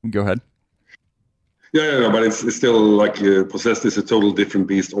 Go ahead. Yeah, but it's still like Possessed is a total different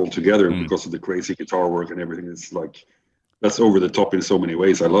beast altogether because of the crazy guitar work and everything. It's like that's over the top in so many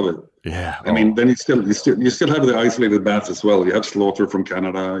ways. I love it. Yeah. I mean, then you still have the isolated bands as well. You have Slaughter from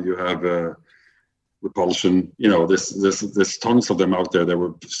Canada. You have Repulsion. You know, there's tons of them out there that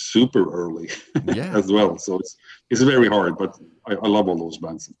were super early as well. So it's very hard, but I love all those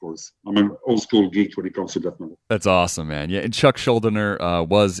bands, of course. I'm an old school geek when it comes to death metal. That's awesome, man. Yeah, and Chuck Schuldiner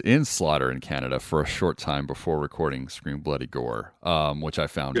was in Slaughter in Canada for a short time before recording Scream Bloody Gore, which I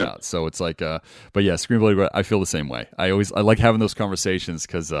found out. So it's like, but yeah, Scream Bloody Gore, I feel the same way. I like having those conversations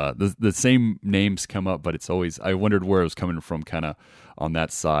because the same names come up, but it's always, I wondered where it was coming from kind of on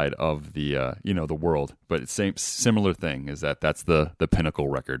that side of the, the world. But it's similar thing is that's the pinnacle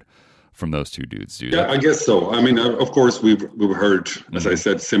record from those two dudes, dude. Yeah, I guess so. I mean, of course, we've heard, as I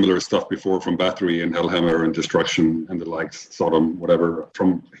said, similar stuff before from Battery and Hellhammer and Destruction and the likes, Sodom, whatever,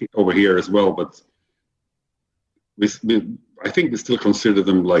 from over here as well. But I think we still consider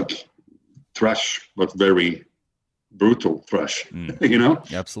them like thrash, but very brutal thrash.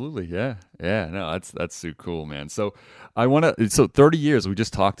 Absolutely, yeah. No, that's so cool, man. So I want to. So 30 years, we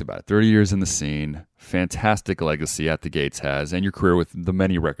just talked about it. 30 years in the scene, fantastic legacy At the Gates has, and your career with the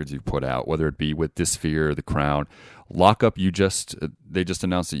many records you've put out, whether it be with Dysphere, The Crown, Lockup. They just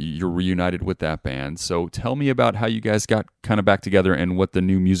announced that you're reunited with that band. So tell me about how you guys got kind of back together and what the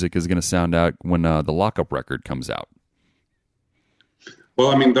new music is going to sound out when the Lockup record comes out. Well,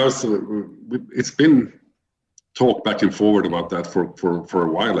 I mean, it's been talk back and forward about that for a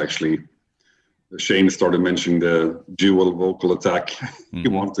while, actually. Shane started mentioning the dual vocal attack he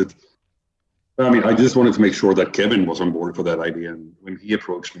wanted. I mean, I just wanted to make sure that Kevin was on board for that idea. And when he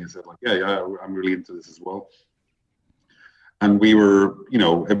approached me and said, like, yeah, I'm really into this as well. And we were,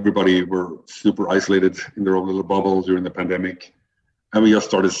 everybody were super isolated in their own little bubble during the pandemic. And we just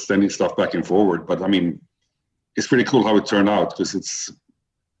started sending stuff back and forward. But I mean, it's pretty cool how it turned out because it's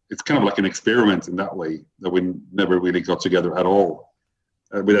kind of like an experiment in that way that we never really got together at all.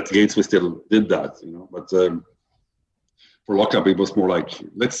 With At the Gates, we still did that, But for Lockup, it was more like,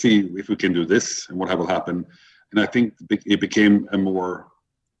 let's see if we can do this and what will happen. And I think it became a more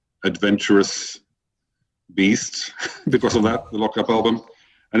adventurous beast because of that, the Lockup album.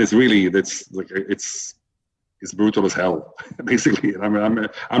 And it's brutal as hell, basically. And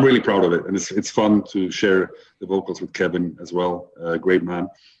I'm really proud of it, and it's fun to share the vocals with Kevin as well. Great man,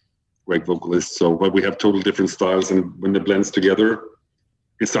 great vocalist. So, but we have total different styles, and when it blends together,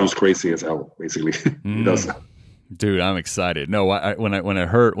 it sounds crazy as hell, basically. It does. Dude, I'm excited. No, when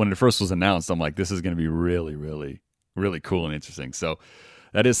it first was announced, I'm like, this is going to be really, really, really cool and interesting. So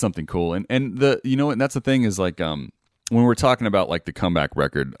that is something cool. And and that's the thing is like, when we're talking about like the comeback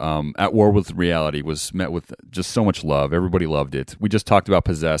record, At War with Reality was met with just so much love. Everybody loved it. We just talked about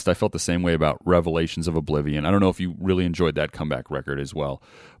Possessed. I felt the same way about Revelations of Oblivion. I don't know if you really enjoyed that comeback record as well,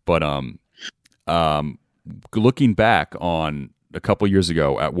 but looking back on a couple years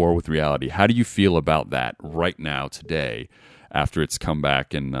ago, At War with Reality, how do you feel about that right now today, after it's come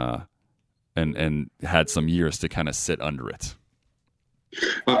back and had some years to kind of sit under it?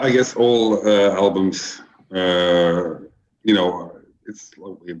 I guess all albums, it's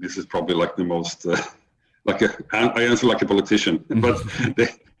this is probably like the most I answer like a politician, but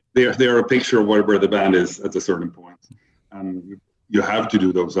they are a picture of where the band is at a certain point, and you have to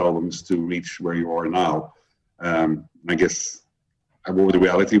do those albums to reach where you are now. I guess At War with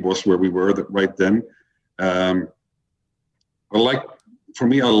Reality was where we were right then. I like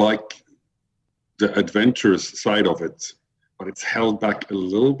the adventurous side of it, but it's held back a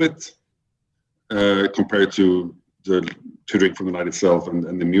little bit compared to the To Drink from the Night itself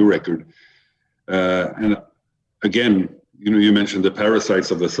and the new record. And again, you mentioned the parasites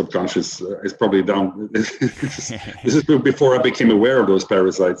of the subconscious. It's probably down. This is before I became aware of those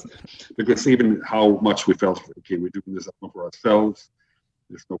parasites, because even how much we felt, okay, we're doing this album for ourselves.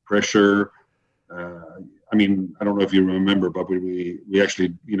 There's no pressure. I mean, I don't know if you remember, but we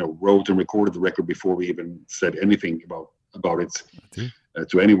actually, wrote and recorded the record before we even said anything about it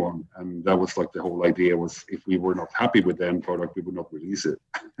to anyone. And that was like the whole idea was, if we were not happy with the end product, we would not release it.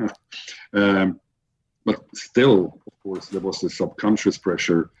 But still, of course, there was the subconscious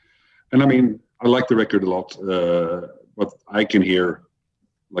pressure. And I mean, I like the record a lot, but I can hear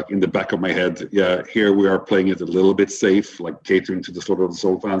like in the back of my head, yeah, here we are playing it a little bit safe, like catering to the Slaughter of the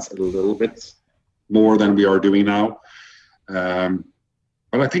Soul fans a little bit more than we are doing now.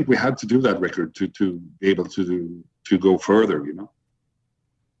 But I think we had to do that record to be able to go further, you know.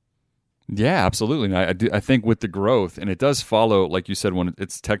 Yeah, absolutely. And I think with the growth, and it does follow, like you said, when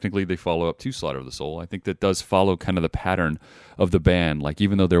it's technically they follow up to Slaughter of the Soul, I think that does follow kind of the pattern of the band. Like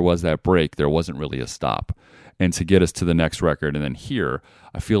even though there was that break, there wasn't really a stop. And to get us to the next record and then here,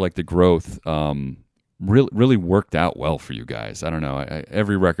 I feel like the growth really worked out well for you guys. I don't know.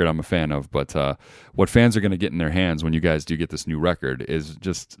 Every record I'm a fan of, but what fans are going to get in their hands when you guys do get this new record is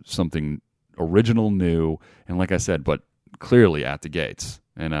just something original, new, and like I said, but clearly at the gates.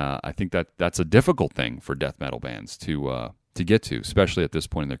 And I think that's a difficult thing for death metal bands to get to, especially at this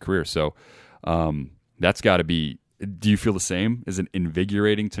point in their career. So that's got to be. Do you feel the same? Is it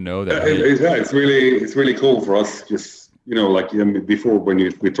invigorating to know that? Yeah, it's really cool for us. Just like before when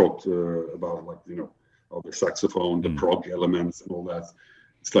we talked about like all the saxophone, the prog elements, and all that.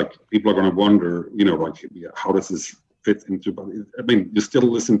 It's like people are going to wonder, like how does this fit into? But I mean, you still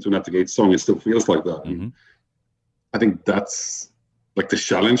listen to an At the Gates song, it still feels like that. Mm-hmm. I think that's like the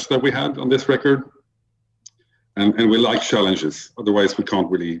challenge that we had on this record, and we like challenges. Otherwise, we can't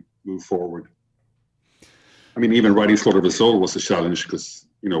really move forward. I mean, even writing Slaughter of the Soul was a challenge because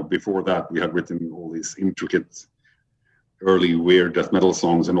before that we had written all these intricate, early weird death metal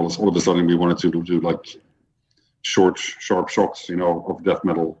songs, and all of a sudden we wanted to do like short, sharp shocks, of death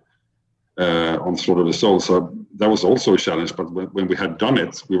metal on Slaughter of the Soul. So that was also a challenge. But when we had done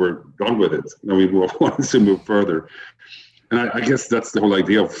it, we were done with it. We wanted to move further. And I guess that's the whole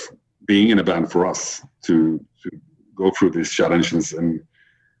idea of being in a band for us, to go through these challenges and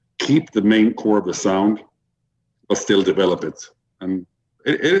keep the main core of the sound, but still develop it. And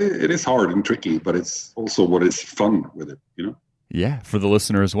it is hard and tricky, but it's also what is fun with it, Yeah, for the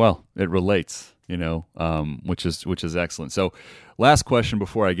listener as well. It relates, which is excellent. So last question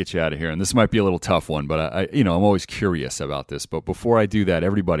before I get you out of here, and this might be a little tough one, but I'm always curious about this. But before I do that,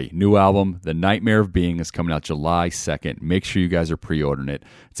 everybody, new album, The Nightmare of Being, is coming out July 2nd. Make sure you guys are pre-ordering it.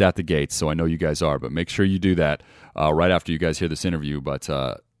 It's at the gates, so I know you guys are, but make sure you do that right after you guys hear this interview. But,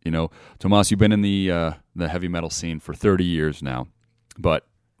 Tomas, you've been in the heavy metal scene for 30 years now. But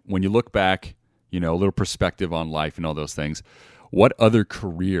when you look back, a little perspective on life and all those things, what other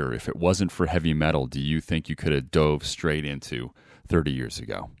career, if it wasn't for heavy metal, do you think you could have dove straight into 30 years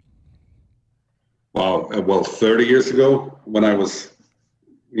ago? Wow. Well, 30 years ago when I was,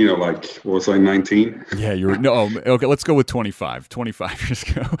 what was I, 19? Yeah, okay, let's go with 25. 25 years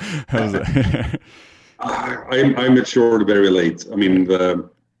ago. How was that? I matured very late. I mean,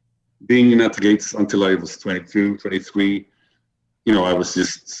 being in At the Gates until I was 22, 23, I was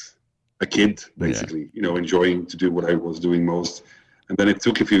just a kid, basically, enjoying to do what I was doing most. And then it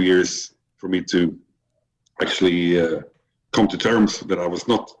took a few years for me to actually come to terms that I was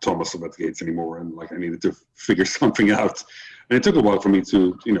not Tomas of At the Gates anymore, and like I needed to figure something out. And it took a while for me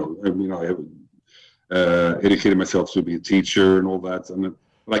to, I educated myself to be a teacher and all that. And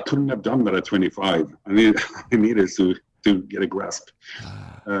I couldn't have done that at 25. I needed to get a grasp.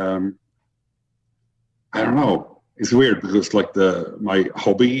 I don't know. It's weird because like my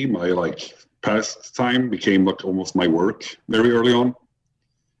hobby, my like pastime became like almost my work very early on.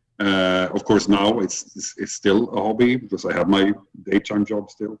 Of course, now it's still a hobby because I have my daytime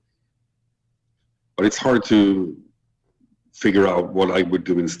job still. But it's hard to figure out what I would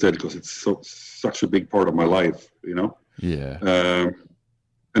do instead because it's such a big part of my life, Yeah.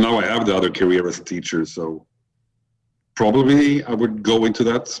 And now I have the other career as a teacher, so probably I would go into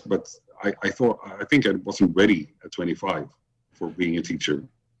that. But I think I wasn't ready at 25 for being a teacher.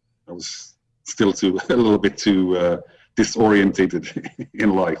 I was still a little bit too disorientated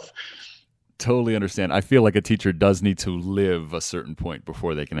in life. Totally understand. I feel like a teacher does need to live a certain point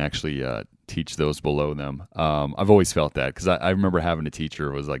before they can actually teach those below them. I've always felt that because I remember having a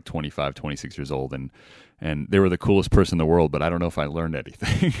teacher who was like 25, 26 years old, and they were the coolest person in the world, but I don't know if I learned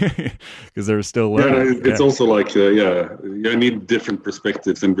anything because they were still learning. It's also like, I need different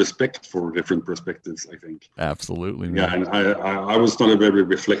perspectives and respect for different perspectives, I think. Absolutely. Man. Yeah, and I was not a very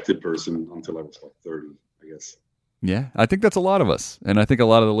reflective person until I was like 30, I guess. Yeah, I think that's a lot of us. And I think a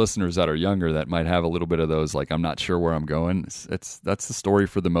lot of the listeners that are younger that might have a little bit of those, like, I'm not sure where I'm going. That's the story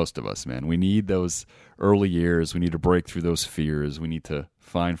for the most of us, man. We need those early years. We need to break through those fears. We need to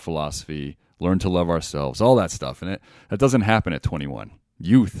find philosophy, learn to love ourselves, all that stuff. And that doesn't happen at 21.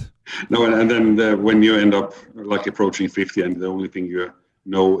 Youth. No, and then when you end up like approaching 50 and the only thing you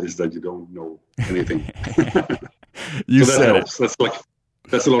know is that you don't know anything. You so that said helps. it. That's like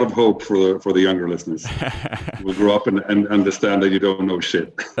That's a lot of hope for the younger listeners. We'll grow up and understand that you don't know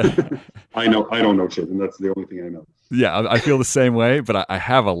shit. I don't know shit, and that's the only thing I know. Yeah, I feel the same way, but I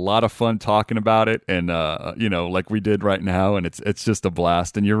have a lot of fun talking about it, and like we did right now, and it's just a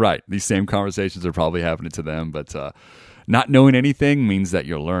blast. And you're right; these same conversations are probably happening to them, but not knowing anything means that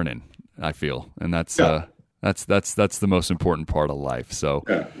you're learning. I feel, and that's the most important part of life. So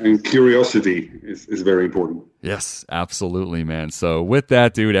yeah, and curiosity is very important. Yes, absolutely, man. So with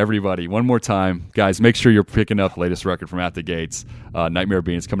that, dude, everybody, one more time, guys, make sure you're picking up the latest record from At the Gates, Nightmare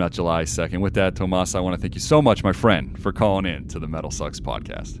Beans, coming out July 2nd. With that, Tomas, I want to thank you so much, my friend, for calling in to the Metal Sucks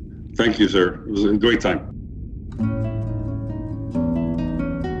podcast. Thank you, sir. It was a great time.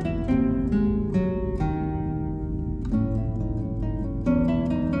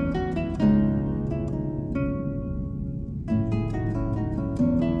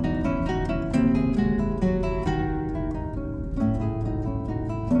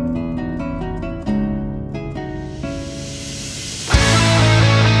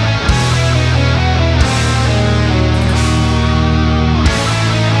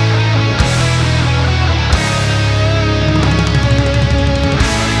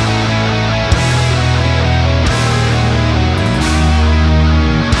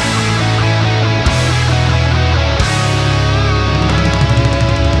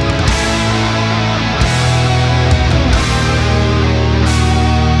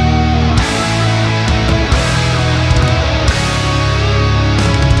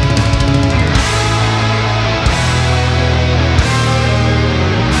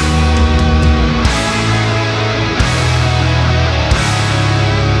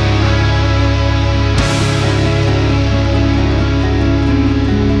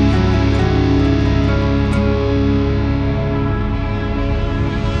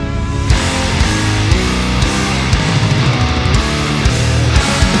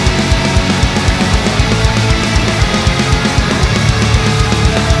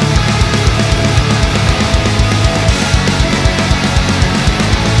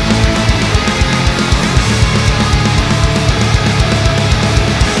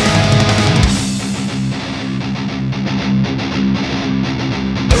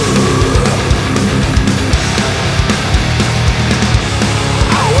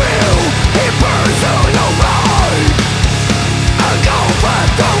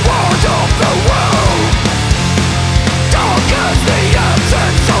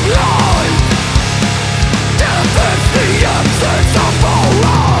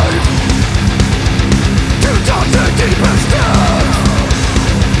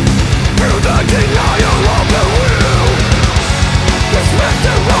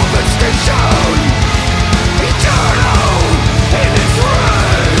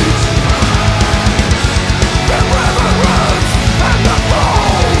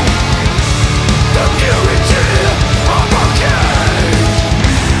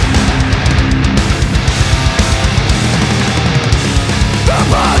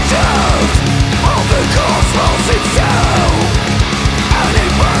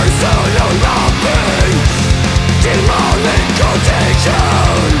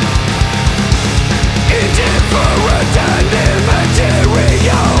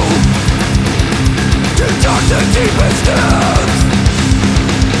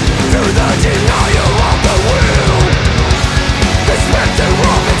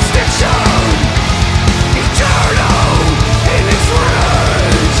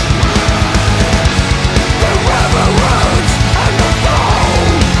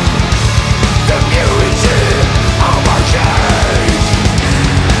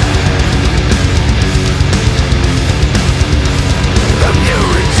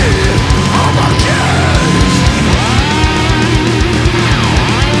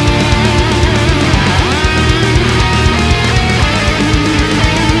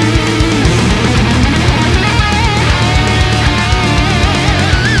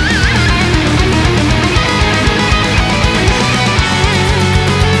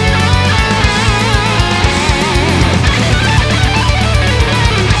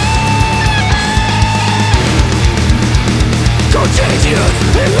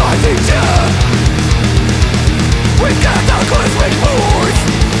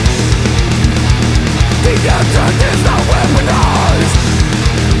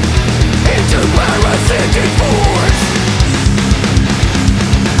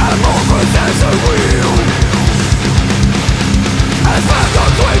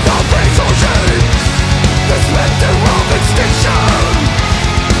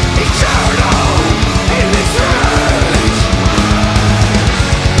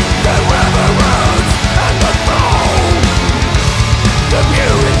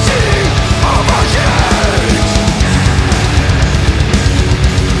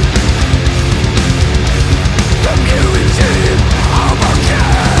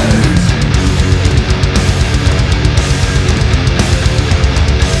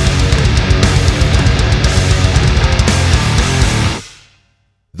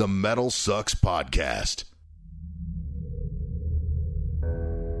 Metal Sucks Podcast.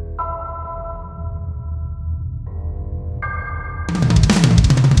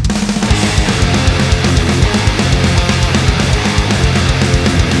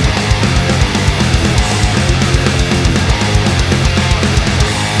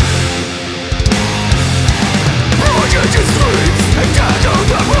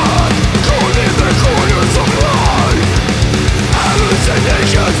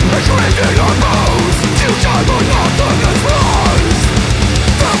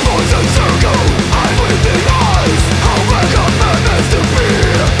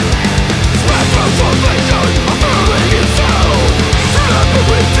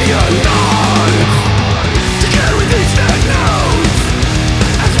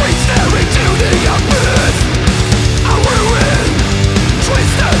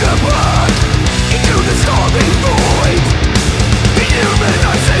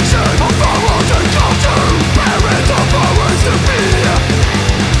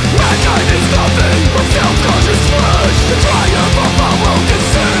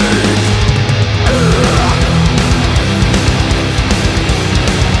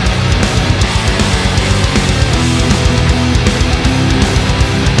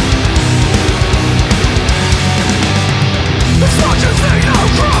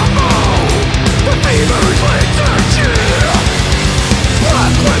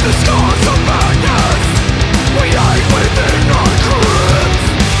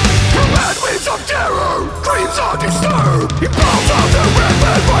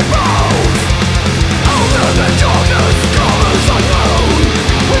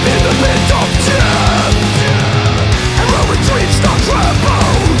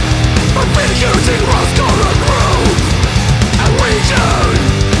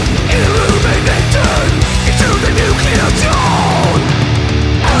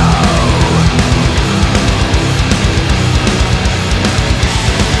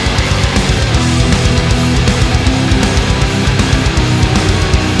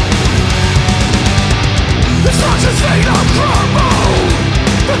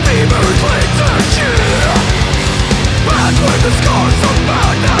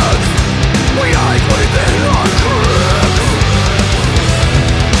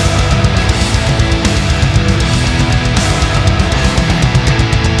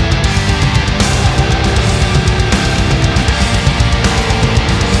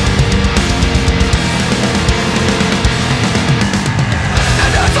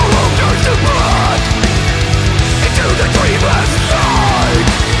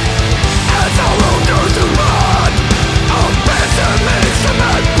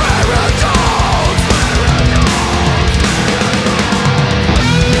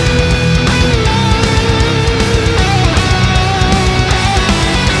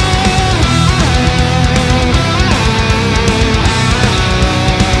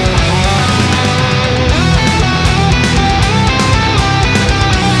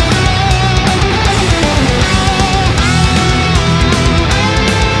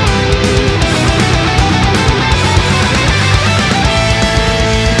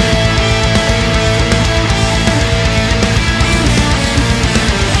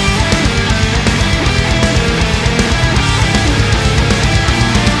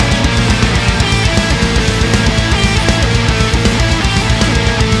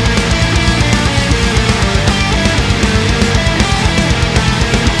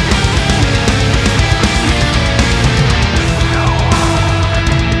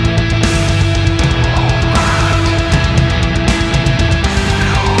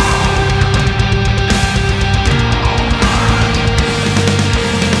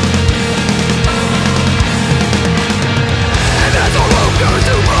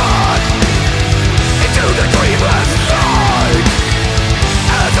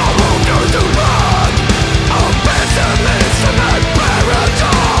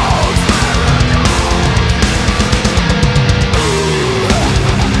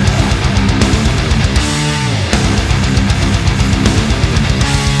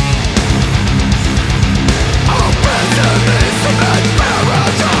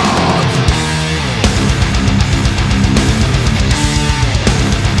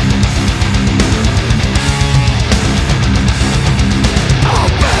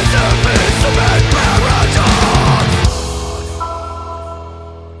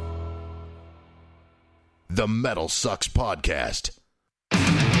 The Metal Sucks Podcast.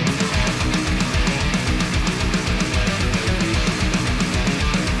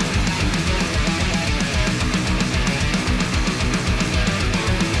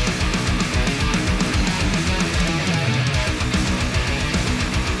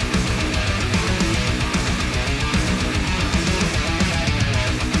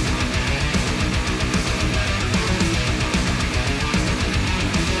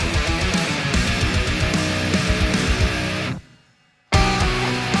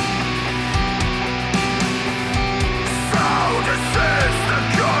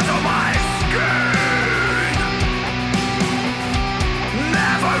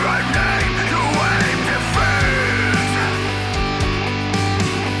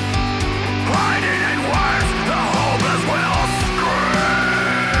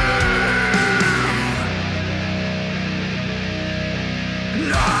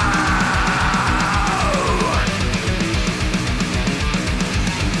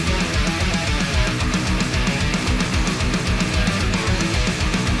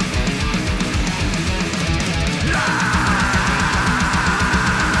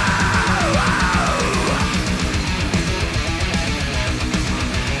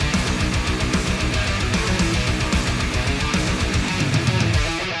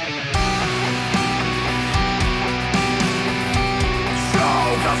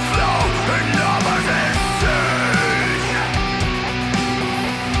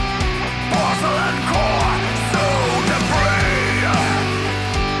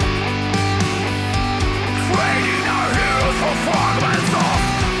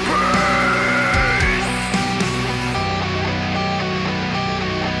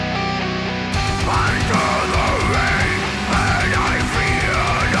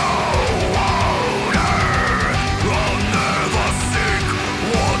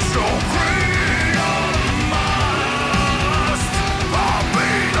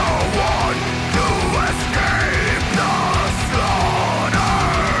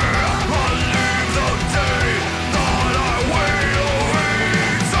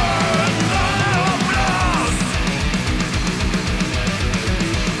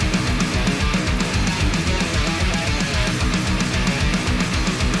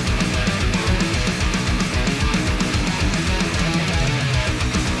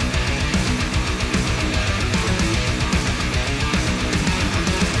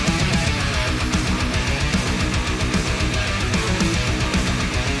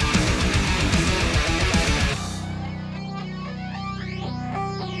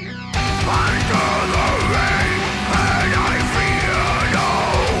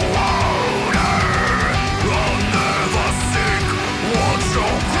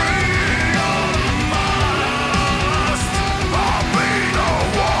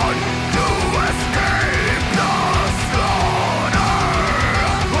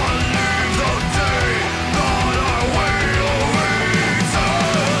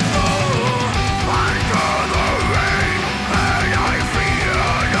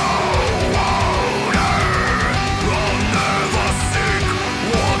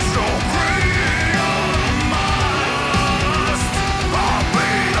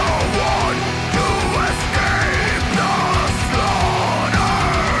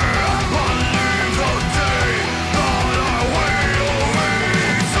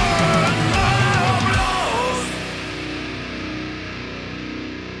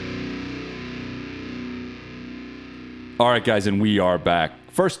 All right, guys, and we are back.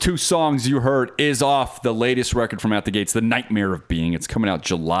 First two songs you heard is off the latest record from At the Gates, The Nightmare of Being. It's coming out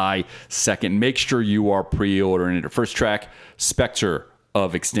July 2nd. Make sure you are pre-ordering it. First track, Spectre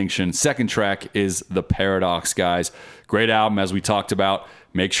of Extinction. Second track is The Paradox, guys. Great album, as we talked about.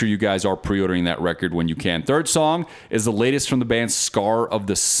 Make sure you guys are pre-ordering that record when you can. Third song is the latest from the band Scar of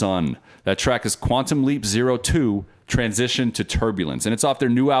the Sun. That track is Quantum Leap 02, Transition to Turbulence. And it's off their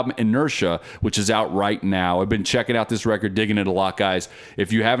new album, Inertia, which is out right now. I've been checking out this record, digging it a lot, guys.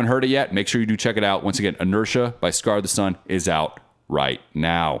 If you haven't heard it yet, make sure you do check it out. Once again, Inertia by Scar of the Sun is out right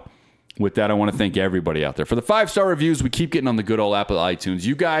now. With that, I want to thank everybody out there for the 5-star reviews we keep getting on the good old Apple iTunes.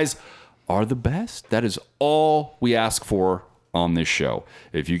 You guys are the best. That is all we ask for on this show.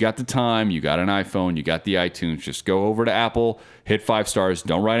 If you got the time, you got an iPhone, you got the iTunes, just go over to Apple, hit 5 stars.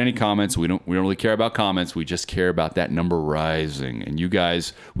 Don't write any comments. We don't really care about comments. We just care about that number rising. And you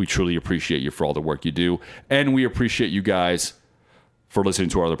guys, we truly appreciate you for all the work you do. And we appreciate you guys for listening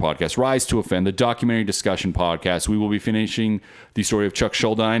to our other podcast, Rise to Offend, the documentary discussion podcast. We will be finishing the story of Chuck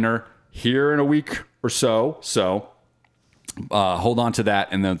Schuldiner here in a week or so. So hold on to that,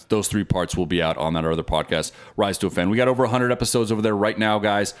 and then those 3 parts will be out on that other podcast, Rise to Offend. We got over 100 episodes over there right now,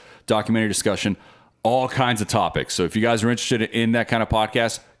 guys. Documentary discussion, all kinds of topics. So if you guys are interested in that kind of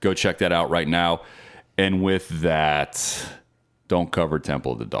podcast, go check that out right now. And with that, don't cover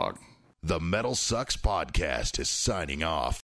Temple of the Dog. The Metal Sucks Podcast is signing off.